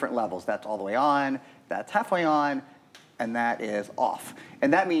 3 different levels. That's all the way on, that's halfway on, and that is off.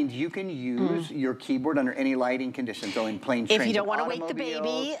 And that means you can use your keyboard under any lighting conditions. So in planes, trains, if you don't want to wake the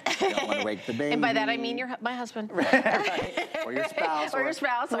baby. You don't want to wake the baby. And by that I mean my husband. Right. Or your spouse. Or your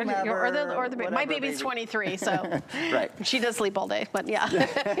spouse. Whomever, or the baby. My baby's 23, so right. She does sleep all day, but yeah.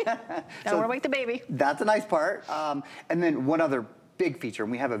 Don't want to wake the baby. That's a nice part. And then one other big feature,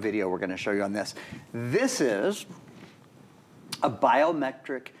 and we have a video we're going to show you on this. This is a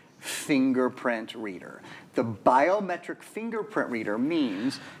biometric fingerprint reader. The biometric fingerprint reader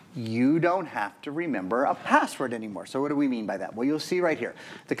means you don't have to remember a password anymore. So what do we mean by that? Well, you'll see right here.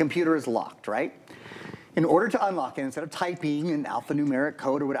 The computer is locked, right? In order to unlock it, instead of typing an alphanumeric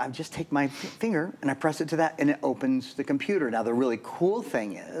code or whatever, I just take my finger and I press it to that and it opens the computer. Now, the really cool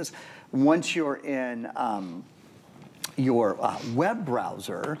thing is once you're in your web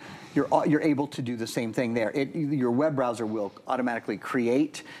browser, you're able to do the same thing there. Your web browser will automatically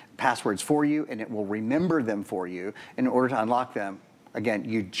create passwords for you, and it will remember them for you. In order to unlock them, again,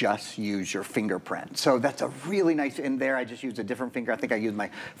 you just use your fingerprint. So that's a really nice, in there I just used a different finger. I think I used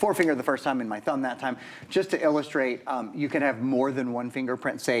my forefinger the first time and my thumb that time, just to illustrate, you can have more than one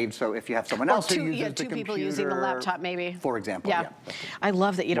fingerprint saved. So if you have someone else who uses the computer. 2 people using the laptop maybe. For example, yeah. I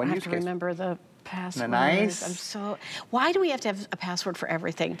love that you don't have to remember the password. Nice. Why do we have to have a password for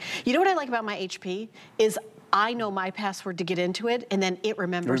everything? You know what I like about my HP is I know my password to get into it, and then it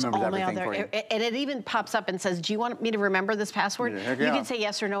remembers all my other, and it even pops up and says, do you want me to remember this password? You can say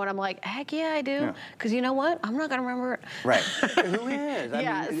yes or no, and I'm like, heck yeah, I do. Because you know what? I'm not going to remember it. Right. Who is?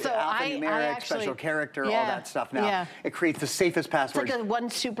 I mean, so alphanumeric, special character, all that stuff now. It creates the safest password. It's like a one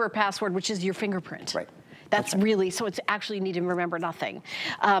super password, which is your fingerprint. Right. That's really, so it's actually you need to remember nothing.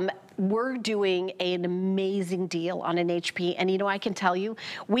 We're doing an amazing deal on an HP, and you know, I can tell you,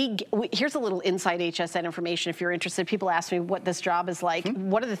 here's a little inside HSN information if you're interested. People ask me what this job is like.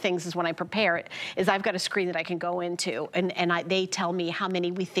 One of the things is when I prepare it, is I've got a screen that I can go into, and they tell me how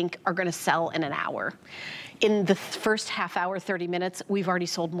many we think are gonna sell in an hour. In the first half hour, 30 minutes, we've already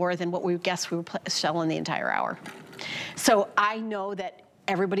sold more than what we guessed we would sell in the entire hour. So I know that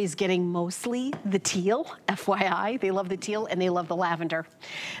everybody's getting mostly the teal, FYI. They love the teal and they love the lavender.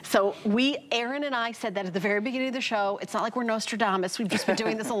 So Aaron and I said that at the very beginning of the show. It's not like we're Nostradamus. We've just been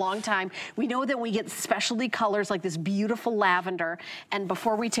doing this a long time. We know that we get specialty colors like this beautiful lavender. And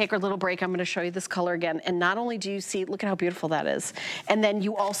before we take our little break, I'm going to show you this color again. And not only do you see, look at how beautiful that is. And then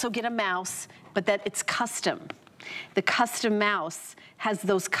you also get a mouse, but that it's custom. The custom mouse has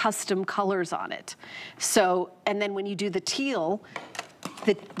those custom colors on it. So, and then when you do the teal,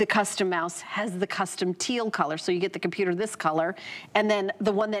 the custom mouse has the custom teal color, so you get the computer this color, and then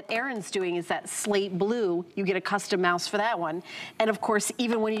the one that Aaron's doing is that slate blue. You get a custom mouse for that one, and of course,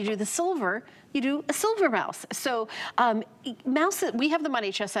 even when you do the silver, you do a silver mouse. So mouse, we have them on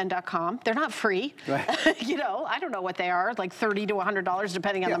hsn.com. They're not free. Right. You know, I don't know what they are, like $30 to $100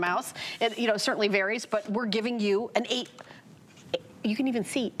 depending on the mouse. It, you know, certainly varies, but we're giving you you can even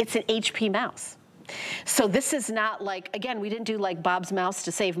see it's an HP mouse. So this is not like, again, we didn't do like Bob's Mouse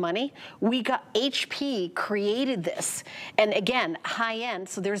to save money. We got, HP created this. And again, high end,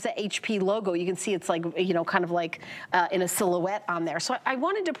 so there's the HP logo. You can see it's like, you know, kind of like in a silhouette on there. So I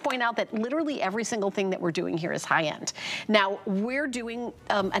wanted to point out that literally every single thing that we're doing here is high end. Now, we're doing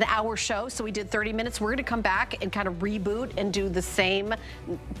an hour show, so we did 30 minutes. We're gonna come back and kind of reboot and do the same,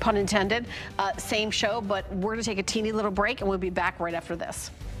 pun intended, same show, but we're gonna take a teeny little break and we'll be back right after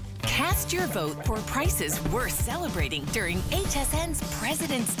this. Cast your vote for prices worth celebrating during HSN's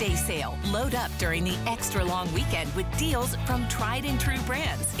President's Day sale. Load up during the extra long weekend with deals from tried and true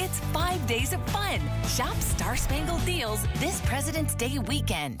brands. It's 5 days of fun. Shop Star Spangled Deals this President's Day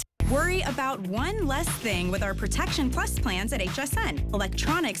weekend. Worry about one less thing with our Protection Plus plans at HSN.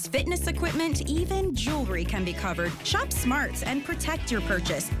 Electronics, fitness equipment, even jewelry can be covered. Shop smart and protect your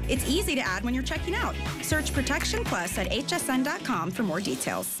purchase. It's easy to add when you're checking out. Search Protection Plus at hsn.com for more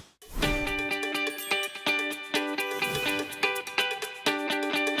details.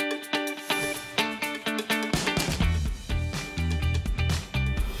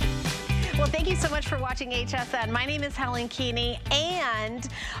 Well, thank you so much for watching HSN. My name is Helen Keeney, and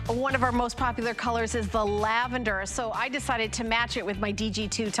one of our most popular colors is the lavender. So I decided to match it with my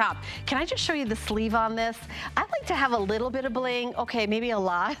DG2 top. Can I just show you the sleeve on this? I like to have a little bit of bling. Okay, maybe a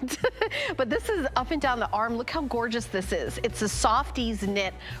lot. But this is up and down the arm. Look how gorgeous this is. It's a Softies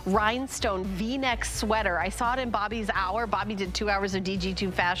knit rhinestone V-neck sweater. I saw it in Bobby's hour. Bobby did 2 hours of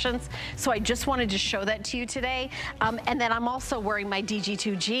DG2 fashions. So I just wanted to show that to you today. And then I'm also wearing my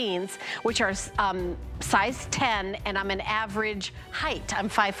DG2 jeans, which are size 10, and I'm an average height. I'm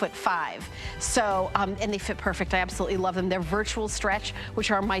 5'5". So, and they fit perfect. I absolutely love them. They're virtual stretch,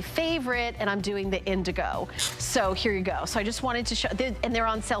 which are my favorite, and I'm doing the indigo. So here you go. So I just wanted to show, and they're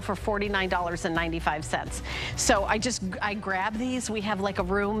on sale for $49.95. So I grabbed these. We have like a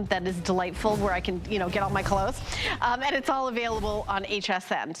room that is delightful where I can, you know, get all my clothes. And it's all available on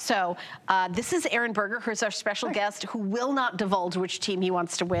HSN. So this is Aaron Berger, who's our special guest, who will not divulge which team he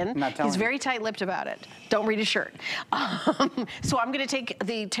wants to win. He's very tight-lipped about it. Don't read his shirt. So I'm going to take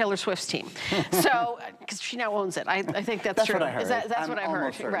the Taylor Swift's team. So, because she now owns it. I think that's true. What I heard. That's what I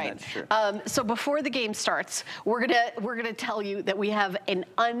heard. Right. So before the game starts, we're gonna tell you that we have an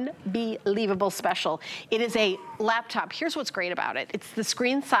unbelievable special. It is a laptop. Here's what's great about it. It's the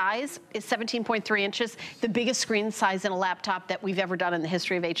screen size is 17.3 inches, the biggest screen size in a laptop that we've ever done in the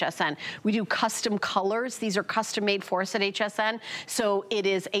history of HSN. We do custom colors. These are custom made for us at HSN. So it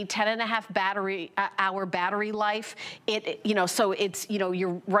is a 10.5 hour battery life. So it's,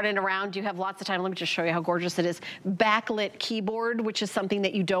 you're running around, you have lots of time. Let me just show you how gorgeous it is. Backlit keyboard, which is something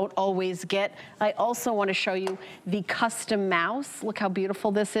that you don't always get. I also want to show you the custom mouse. Look how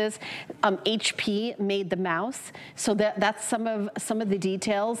beautiful this is. HP made the mouse. So that's some of the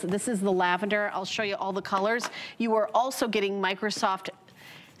details. This is the lavender. I'll show you all the colors. You are also getting Microsoft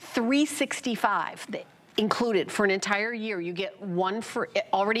 365. Included for an entire year. You get one for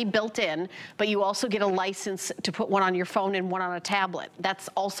already built in, but you also get a license to put one on your phone and one on a tablet. That's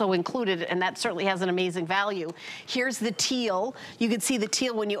also included, and that certainly has an amazing value. Here's the teal. You can see the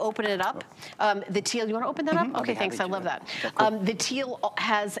teal when you open it up. The teal, you want to open that up? Okay, thanks, I love that. The teal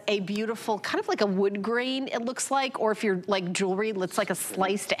has a beautiful, kind of like a wood grain, it looks like, or if you're like jewelry, it's like a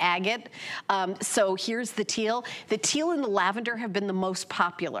sliced agate. So here's the teal. The teal and the lavender have been the most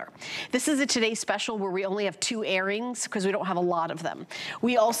popular. This is a Today Special where we only have 2 earrings because we don't have a lot of them.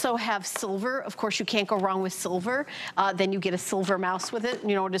 We also have silver. Of course, you can't go wrong with silver. Then you get a silver mouse with it.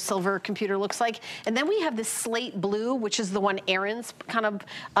 You know what a silver computer looks like. And then we have this slate blue, which is the one Aaron's kind of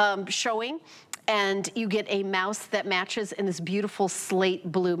showing. And you get a mouse that matches in this beautiful slate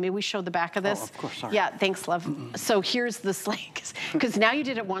blue. May we show the back of this? Oh, of course, sorry. Yeah, thanks, love. So here's the slate, because now you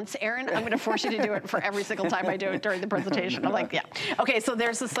did it once, Aaron. I'm going to force you to do it for every single time I do it during the presentation. I'm like, yeah. Okay, so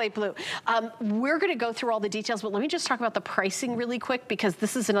there's the slate blue. We're going to go through all the details, but let me just talk about the pricing really quick, because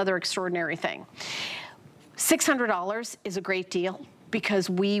this is another extraordinary thing. $600 is a great deal, because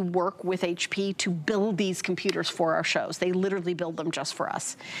we work with HP to build these computers for our shows. They literally build them just for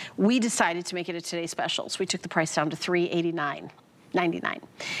us. We decided to make it a Today Special, so we took the price down to $389.99.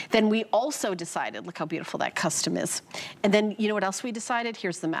 Then we also decided, look how beautiful that custom is. And then you know what else we decided?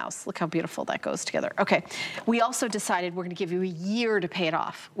 Here's the mouse. Look how beautiful that goes together. Okay, we also decided we're gonna give you a year to pay it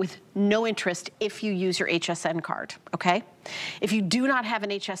off with no interest if you use your HSN card, okay? If you do not have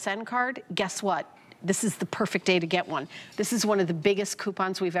an HSN card, guess what? This is the perfect day to get one. This is one of the biggest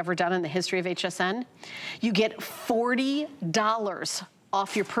coupons we've ever done in the history of HSN. You get $40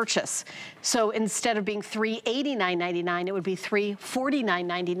 off your purchase. So instead of being $389.99, it would be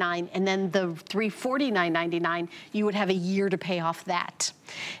 $349.99, and then the $349.99, you would have a year to pay off that.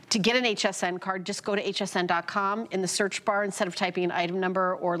 To get an HSN card, just go to hsn.com. In the search bar, instead of typing an item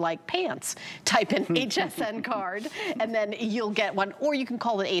number or like pants, type in HSN card, and then you'll get one. Or you can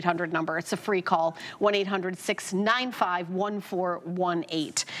call the 800 number. It's a free call,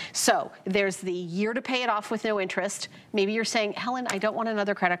 1-800-695-1418. So there's the year to pay it off with no interest. Maybe you're saying, Helen, I don't want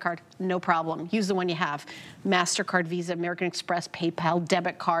another credit card. No problem. Use the one you have. MasterCard, Visa, American Express, PayPal,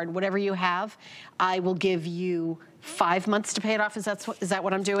 debit card, whatever you have. I will give you 5 months to pay it off. Is that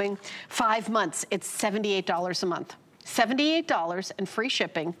what I'm doing? 5 months. It's $78 a month. $78 and free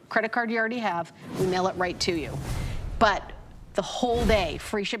shipping. Credit card you already have. We mail it right to you. But the whole day,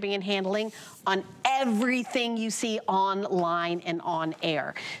 free shipping and handling on everything you see online and on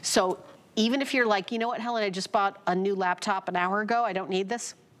air. So even if you're like, you know what, Helen, I just bought a new laptop an hour ago. I don't need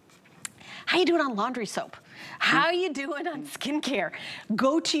this. How you doing on laundry soap? How are you doing on skincare?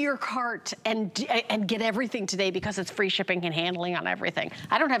 Go to your cart and get everything today because it's free shipping and handling on everything.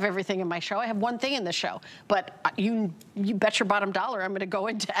 I don't have everything in my show. I have one thing in the show, but you bet your bottom dollar I'm going to go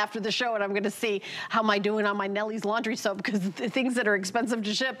into after the show and I'm going to see how am I doing on my Nellie's laundry soap, because the things that are expensive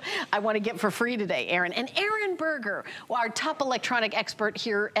to ship, I want to get for free today, Aaron. And Aaron Berger, our top electronic expert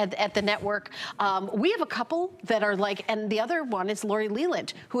here at the network. We have a couple that are like, and the other one is Lori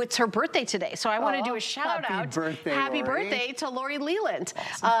Leland, who it's her birthday today. So I want to do a shout out. Happy birthday to Lori Leland.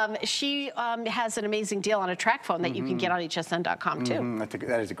 Awesome. She has an amazing deal on a track phone that you can get on hsn.com too.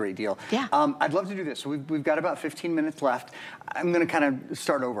 That is a great deal. Yeah. I'd love to do this. So we've got about 15 minutes left. I'm going to kind of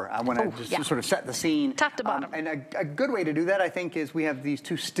start over. I want to just sort of set the scene. Top to bottom. And a good way to do that, I think, is we have these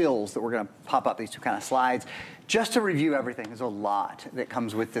two stills that we're going to pop up, these two kind of slides. Just to review everything, there's a lot that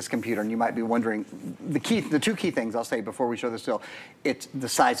comes with this computer, and you might be wondering, the two key things I'll say before we show the still, it's the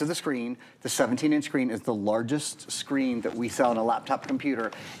size of the screen. The 17-inch screen is the largest screen that we sell in a laptop computer.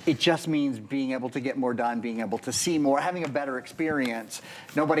 It just means being able to get more done, being able to see more, having a better experience.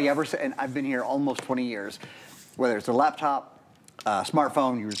 Nobody ever said, and I've been here almost 20 years, whether it's a laptop,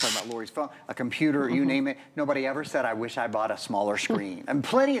 smartphone, you were talking about Lori's phone, a computer, you name it, nobody ever said, I wish I bought a smaller screen. And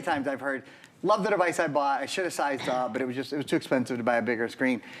plenty of times I've heard, love the device I bought, I should have sized up, but it was too expensive to buy a bigger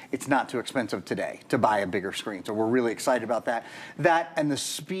screen. It's not too expensive today to buy a bigger screen, so we're really excited about that. That and the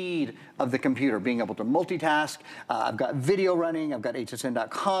speed of the computer, being able to multitask. I've got video running, I've got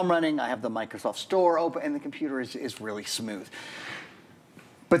hsn.com running, I have the Microsoft Store open, and the computer is really smooth.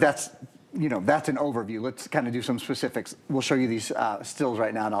 But that's an overview. Let's kind of do some specifics. We'll show you these stills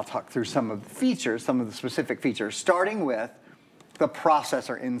right now, and I'll talk through some of the features, some of the specific features, starting with the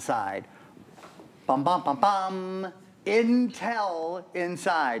processor inside. Bum, bum, bum, bum. Intel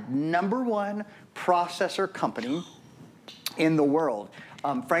inside. #1 processor company in the world.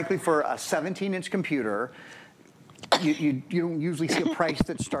 Frankly, for a 17-inch computer, you don't usually see a price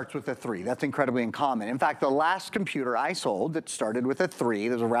that starts with a 3. That's incredibly uncommon. In fact, the last computer I sold that started with a 3,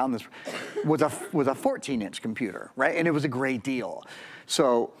 that was around this, was a 14-inch computer, right? And it was a great deal.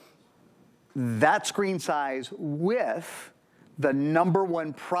 So that screen size with the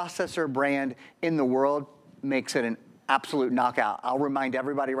 #1 processor brand in the world makes it an absolute knockout. I'll remind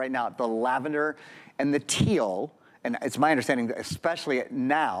everybody right now, the lavender and the teal, and it's my understanding that especially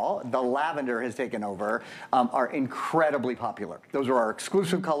now, the lavender has taken over, are incredibly popular. Those are our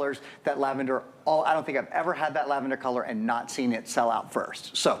exclusive colors. That lavender, I don't think I've ever had that lavender color and not seen it sell out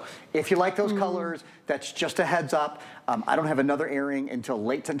first. So if you like those colors, that's just a heads up. I don't have another airing until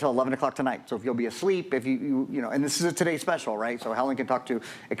 11 o'clock tonight. So if you'll be asleep, if you know, and this is a Today special, right? So Helen can talk to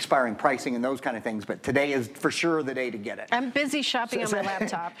expiring pricing and those kind of things, but today is for sure the day to get it. I'm busy shopping on my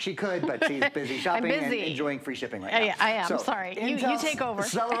laptop. She could, but she's busy shopping and enjoying free shipping right now. I am, so, sorry. You take over.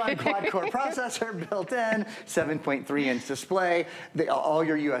 Celeron quad-core processor built in, 7.3-inch display. All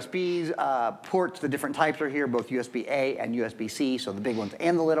your USBs, ports, the different types are here, both USB-A and USB-C, so the big ones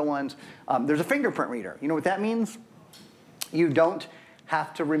and the little ones. There's a fingerprint reader. You know what that means? You don't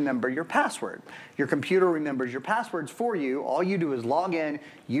have to remember your password. Your computer remembers your passwords for you. All you do is log in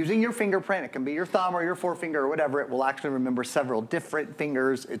using your fingerprint. It can be your thumb or your forefinger or whatever. It will actually remember several different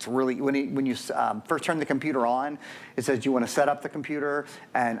fingers. It's really, when you first turn the computer on, it says you want to set up the computer,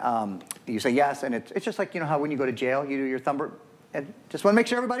 and you say yes, and it's just like, you know how when you go to jail, you do your thumb. And just want to make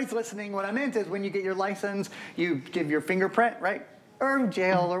sure everybody's listening. What I meant is when you get your license, you give your fingerprint, right? Or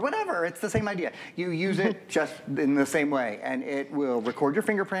jail or whatever, it's the same idea. You use it just in the same way, and it will record your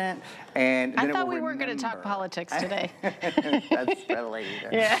fingerprint, and then I thought we weren't going to talk politics today. That's a lady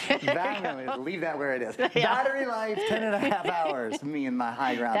there. Yeah. Leave that where it is. Yeah. Battery life, 10.5 hours, me and my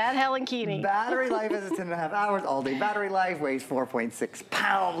high ground. That Helen Keeney. Battery life is 10.5 hours, all day battery life, weighs 4.6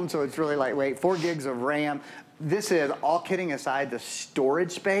 pounds, so it's really lightweight, 4 gigs of RAM. This is, all kidding aside, the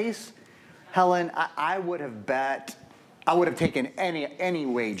storage space. Helen, I would have bet I would have taken any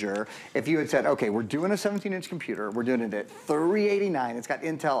wager if you had said, okay, we're doing a 17-inch computer, we're doing it at $389, it's got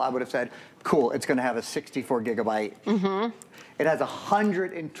Intel, I would have said, cool, it's gonna have a 64 gigabyte. It has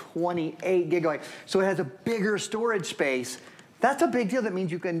 128 gigabytes, so it has a bigger storage space. That's a big deal. That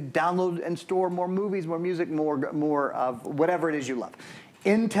means you can download and store more movies, more music, more of whatever it is you love.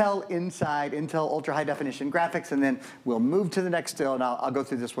 Intel inside, Intel ultra high definition graphics, and then we'll move to the next still, and I'll go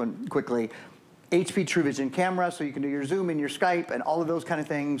through this one quickly. HP True Vision camera, so you can do your Zoom and your Skype and all of those kind of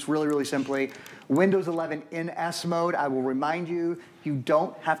things really, really simply. Windows 11 in S mode. I will remind you, you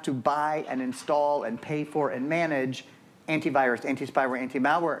don't have to buy and install and pay for and manage antivirus, anti-spyware,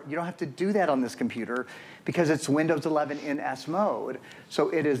 anti-malware. You don't have to do that on this computer because it's Windows 11 in S mode. So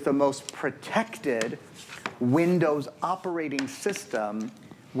it is the most protected Windows operating system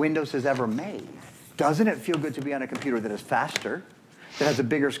Windows has ever made. Doesn't it feel good to be on a computer that is faster, that has a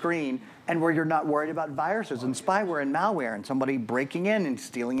bigger screen, and where you're not worried about viruses and spyware and malware and somebody breaking in and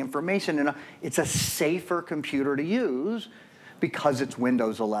stealing information? And it's a safer computer to use because it's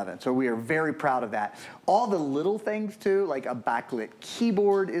Windows 11. So we are very proud of that. All the little things too, like a backlit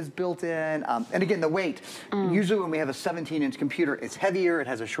keyboard is built in. And again, the weight. Usually when we have a 17-inch computer, it's heavier, it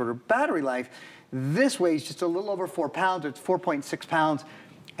has a shorter battery life. This weighs just a little over 4 pounds, it's 4.6 pounds,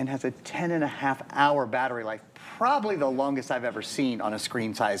 and has a 10.5-hour battery life. Probably the longest I've ever seen on a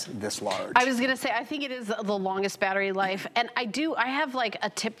screen size this large. I was gonna say, I think it is the longest battery life. And I have like a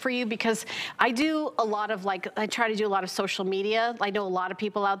tip for you because I do a lot of I try to do a lot of social media. I know a lot of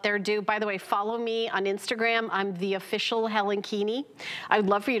people out there do. By the way, follow me on Instagram. I'm the official Helen Keeney. I would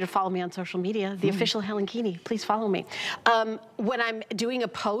love for you to follow me on social media. The official Helen Keeney, please follow me. When I'm doing a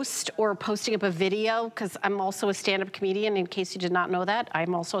post or posting up a video, because I'm also a stand-up comedian, in case you did not know that,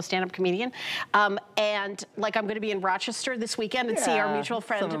 I'm also a stand-up comedian. And like I'm gonna be in Rochester this weekend and see our mutual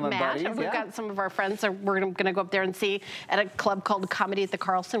friend Matt. Buddies, we've got some of our friends that we're gonna go up there and see at a club called Comedy at the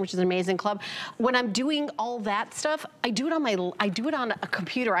Carlson, which is an amazing club. When I'm doing all that stuff, I do it on a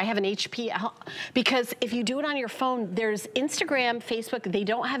computer. I have an HP, because if you do it on your phone, there's Instagram, Facebook, they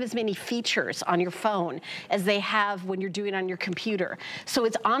don't have as many features on your phone as they have when you're doing it on your computer. So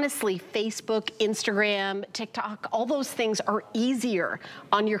it's honestly Facebook, Instagram, TikTok, all those things are easier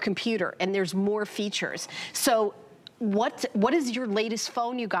on your computer and there's more features. So what is your latest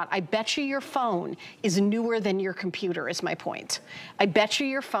phone you got? I bet you your phone is newer than your computer, is my point. I bet you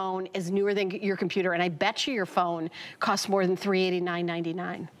your phone is newer than your computer, and I bet you your phone costs more than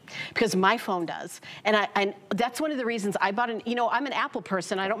 $389.99. Because my phone does. And that's one of the reasons I bought I'm an Apple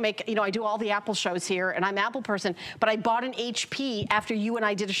person. I don't make, I do all the Apple shows here and I'm an Apple person, but I bought an HP after you and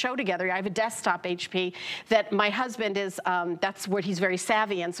I did a show together. I have a desktop HP that my husband is, that's where he's very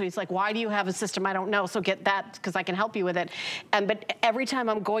savvy. And so he's like, why do you have a system? I don't know. So get that because I can help you with it. But every time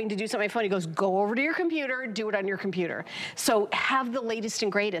I'm going to do something on my phone, he goes, go over to your computer, do it on your computer. So have the latest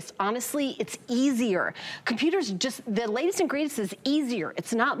and greatest. Honestly, it's easier. Computers the latest and greatest is easier.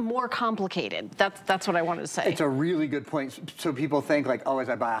 It's not more complicated. That's what I wanted to say. It's a really good point. So people think like, oh, as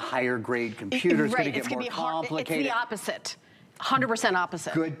I buy a higher grade computer, it's going to get more complicated. It's the opposite. 100%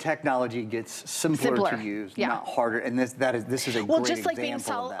 opposite. Good technology gets simpler to use, not harder. And this is a great example. Well, just like being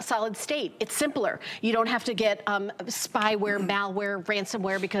solid state, it's simpler. You don't have to get spyware, malware,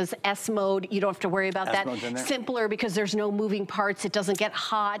 ransomware because S mode. You don't have to worry about that. Simpler because there's no moving parts. It doesn't get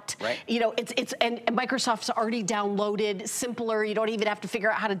hot. Right. And Microsoft's already downloaded. Simpler. You don't even have to figure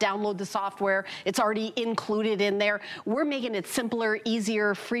out how to download the software. It's already included in there. We're making it simpler,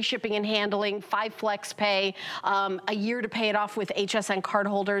 easier, free shipping and handling, 5 flex pay, a year to pay it off with HSN card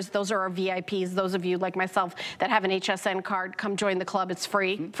holders. Those are our VIPs. Those of you like myself that have an HSN card, come join the club. It's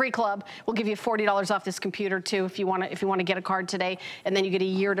free. Free club. We'll give you $40 off this computer too if you want to get a card today, and then you get a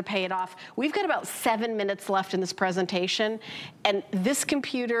year to pay it off. We've got about 7 minutes left in this presentation, and this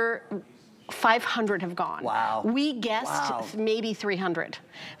computer 500 have gone. Wow. We guessed maybe 300.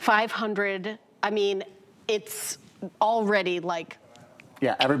 500, I mean, it's already like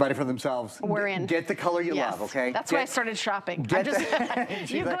Yeah, everybody for themselves. We're in. Get the color you love, okay? That's why I started shopping.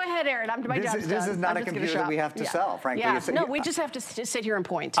 You go ahead, Aaron. My job's done. This is not a computer that we have to sell, frankly. Yeah. No, we just have to sit here and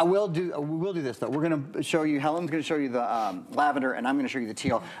point. We'll do this, though. We're going to show you, Helen's going to show you the lavender, and I'm going to show you the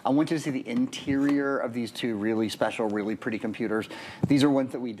teal. I want you to see the interior of these two really special, really pretty computers. These are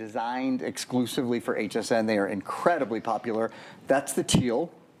ones that we designed exclusively for HSN. They are incredibly popular. That's the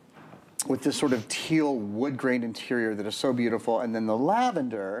teal, with this sort of teal wood grain interior that is so beautiful. And then the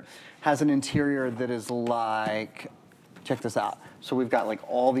lavender has an interior that is like check this out. So we've got like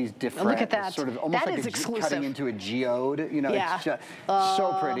all these different, look at that. Sort of almost that like is exclusive. Cutting into a geode. You know, yeah. it's just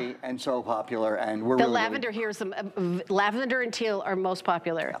so pretty and so popular, and we're the really, lavender here is lavender and teal are most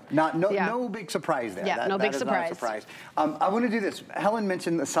popular. No big surprise there. Yeah, no big surprise. Not a surprise. I want to do this. Helen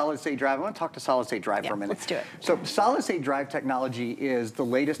mentioned the solid state drive. I want to talk to solid state drive for a minute. Let's do it. So solid state drive technology is the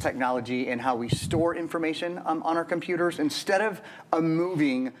latest technology in how we store information on our computers instead of a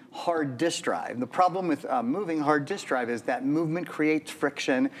moving hard disk drive. The problem with moving hard disk drive is that movement creates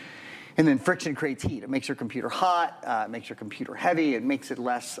friction, and then friction creates heat. It makes your computer hot, it makes your computer heavy, it makes it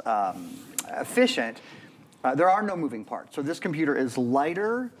less efficient. There are no moving parts. So this computer is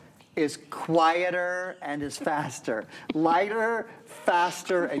lighter, is quieter, and is faster. Lighter,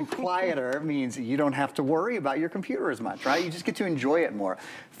 faster, and quieter means you don't have to worry about your computer as much, right? You just get to enjoy it more.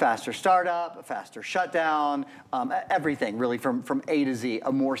 Faster startup, faster shutdown, everything really from A to Z,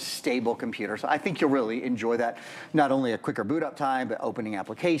 a more stable computer. So I think you'll really enjoy that. Not only a quicker boot up time, but opening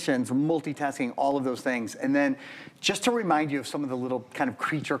applications, multitasking, all of those things. And then just to remind you of some of the little kind of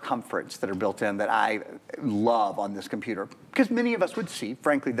creature comforts that are built in that I love on this computer. Because many of us would see,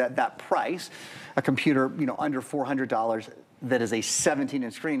 frankly, that price, a computer, you know, under $400 that is a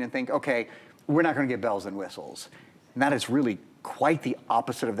 17-inch screen and think, okay, we're not going to get bells and whistles. And that is really quite the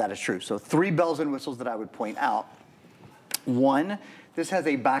opposite of that is true. So 3 bells and whistles that I would point out. One, this has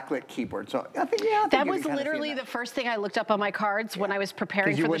a backlit keyboard. So I think, that was literally the first thing I looked up on my cards when I was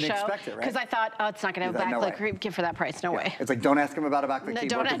preparing for the show. Because I thought, oh, it's not going to have a backlit keyboard for that price. No way. It's like, don't ask him about a backlit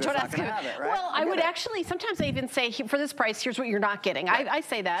keyboard. Don't ask him. Well, I would actually, sometimes I even say, for this price, here's what you're not getting. I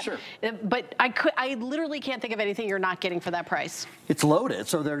say that. Sure. But I literally can't think of anything you're not getting for that price. It's loaded.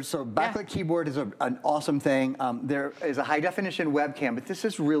 So backlit keyboard is an awesome thing. There is a high definition webcam, but this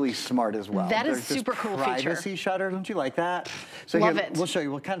is really smart as well. That is super cool feature. Privacy shutter, don't you like that? So Love it. We'll show you.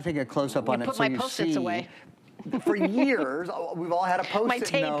 We'll kind of take a close up on it. Put my Post-its away. For years, we've all had a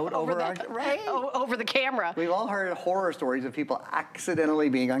Post-it note over the camera. We've all heard horror stories of people accidentally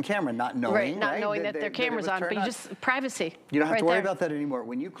being on camera, not knowing, not knowing that their camera's on, but you just privacy. You don't have to worry about that anymore.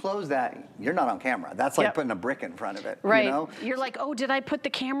 When you close that, you're not on camera. That's like putting a brick in front of it. Right. You know? You're like, oh, did I put the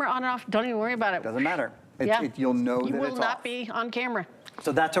camera on and off? Don't even worry about it. Doesn't matter. You'll know that it's off. You will not be on camera.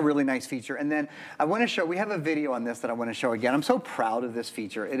 So that's a really nice feature. And then I want to show, we have a video on this that I want to show again. I'm so proud of this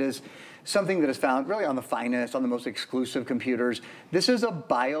feature. It is something that is found really on the finest, on the most exclusive computers. This is a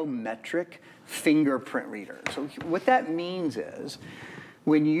biometric fingerprint reader. So what that means is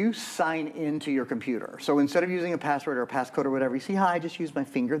when you sign into your computer, so instead of using a password or a passcode or whatever, you see how I just used my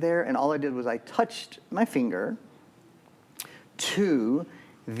finger there, and all I did was I touched my finger to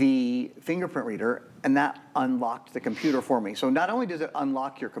the fingerprint reader, and that unlocked the computer for me. So not only does it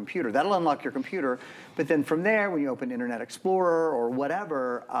unlock your computer, that'll unlock your computer, but then from there, when you open Internet Explorer or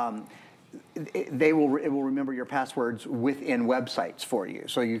whatever, it will remember your passwords within websites for you.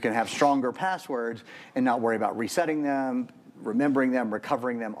 So you can have stronger passwords and not worry about resetting them, remembering them,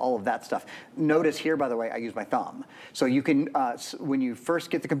 recovering them, all of that stuff. Notice here, by the way, I use my thumb. So you can, when you first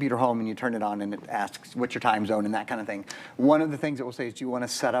get the computer home and you turn it on and it asks what's your time zone and that kind of thing, one of the things it will say is, do you want to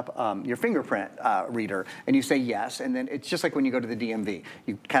set up your fingerprint reader? And you say yes, and then it's just like when you go to the DMV.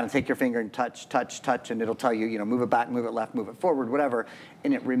 You kind of take your finger and touch, touch, touch, and it'll tell you, you know, move it back, move it left, move it forward, whatever.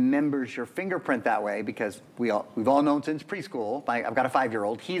 And it remembers your fingerprint that way because we've all known since preschool. I've got a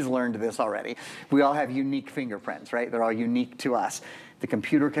 5-year-old. He's learned this already. We all have unique fingerprints, right? They're all unique to us. The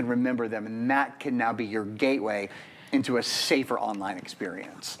computer can remember them, and that can now be your gateway into a safer online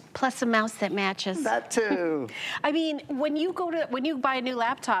experience. Plus a mouse that matches. That too. I mean, when you buy a new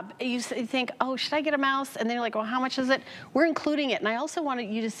laptop, you think, oh, should I get a mouse? And then you're like, well, how much is it? We're including it. And I also wanted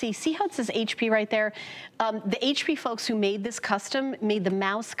you to see how it says HP right there? The HP folks who made this custom made the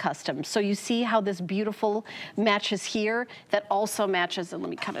mouse custom. So you see how this beautiful matches here? That also matches, and let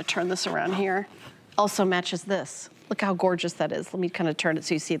me kind of turn this around here, also matches this. Look how gorgeous that is. Let me kind of turn it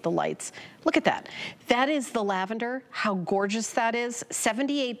so you see the lights. Look at that. That is the lavender, how gorgeous that is.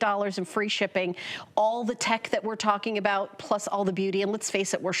 $78 in free shipping. All the tech that we're talking about, plus all the beauty. And let's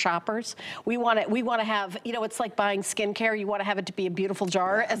face it, we're shoppers. We want to have, you know, it's like buying skincare. You want to have it to be a beautiful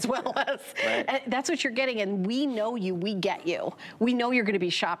jar as well as, that's what you're getting. And we know you, we get you. We know you're going to be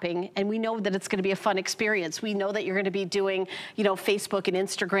shopping, and we know that it's going to be a fun experience. We know that you're going to be doing, you know, Facebook and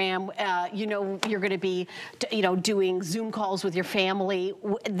Instagram. You know, you're going to be, you know, doing Zoom calls with your family.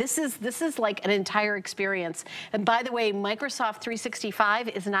 This is like an entire experience. And by the way, Microsoft 365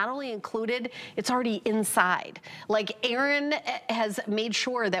 is not only included, it's already inside. Like Aaron has made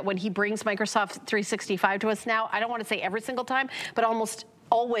sure that when he brings Microsoft 365 to us now, I don't want to say every single time, but almost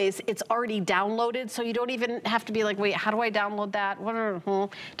always, it's already downloaded, so you don't even have to be like, wait, how do I download that?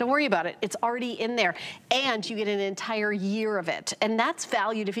 Don't worry about it. It's already in there. And you get an entire year of it. And that's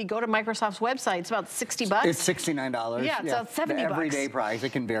valued, if you go to Microsoft's website, it's about 60 bucks. It's $69. Yeah, it's about 70 the bucks. everyday price,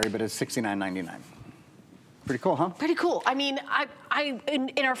 it can vary, but it's $69.99. Pretty cool, huh? Pretty cool. I mean,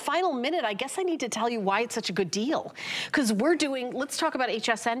 in our final minute, I guess I need to tell you why it's such a good deal. Because let's talk about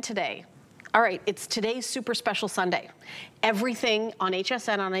HSN today. All right, it's today's super special Sunday. Everything on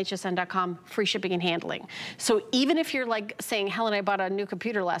HSN, on hsn.com, free shipping and handling. So even if you're like saying, Helen, I bought a new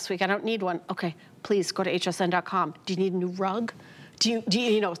computer last week, I don't need one. Okay, please go to hsn.com. Do you need a new rug? Do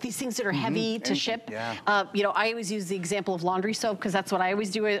you know, these things that are heavy to ship? Yeah. You know, I always use the example of laundry soap because that's what I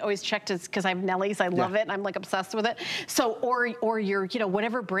always do. I always check because I have Nellie's. I love it. I'm like obsessed with it. So, or your, you know,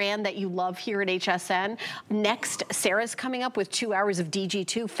 whatever brand that you love here at HSN. Next, Sarah's coming up with 2 hours of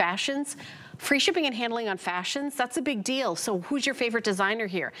DG2 fashions. Free shipping and handling on fashions, that's a big deal. So who's your favorite designer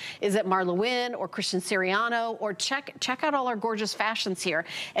here? Is it Marla Wynn or Christian Siriano? Or check out all our gorgeous fashions here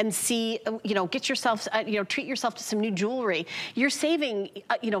and see, you know, get yourself, you know, treat yourself to some new jewelry. You're saving,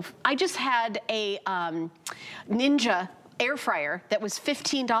 you know, I just had a Ninja air fryer that was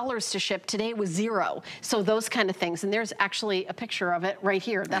 $15 to ship. Today it was $0. So those kind of things. And there's actually a picture of it right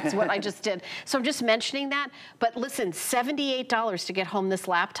here. That's what I just did. So I'm just mentioning that. But listen, $78 to get home this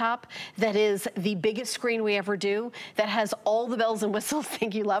laptop that is the biggest screen we ever do, that has all the bells and whistles,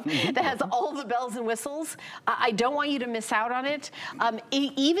 thank you, love, that has all the bells and whistles. I don't want you to miss out on it.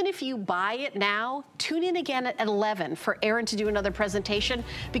 Even if you buy it now, tune in again at 11 for Erin to do another presentation,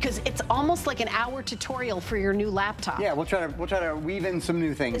 because it's almost like an hour tutorial for your new laptop. Yeah, we'll try to weave in some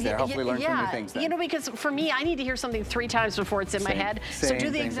new things there. Hopefully learn some new things there. You know, because for me, I need to hear something 3 times before it's in my head. So do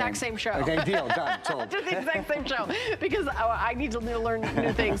the exact same show. Okay, deal, done, sold. Do the exact same show, because I need to learn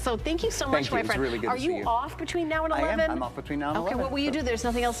new things. So thank you so much, my friend. Really good Are to see you off between now and 11? I am. I'm off between now and 11. Okay, what will you do? There's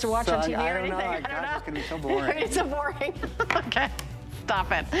nothing else to watch on TV or anything? I don't know. It's going to be so boring. It's so boring. Okay.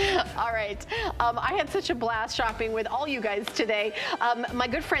 Stop it. All right. I had such a blast shopping with all you guys today. My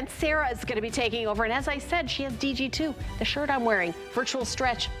good friend Sarah is going to be taking over. And as I said, she has DG2, the shirt I'm wearing, virtual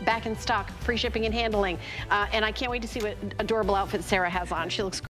stretch, back in stock, free shipping and handling. And I can't wait to see what adorable outfit Sarah has on. She looks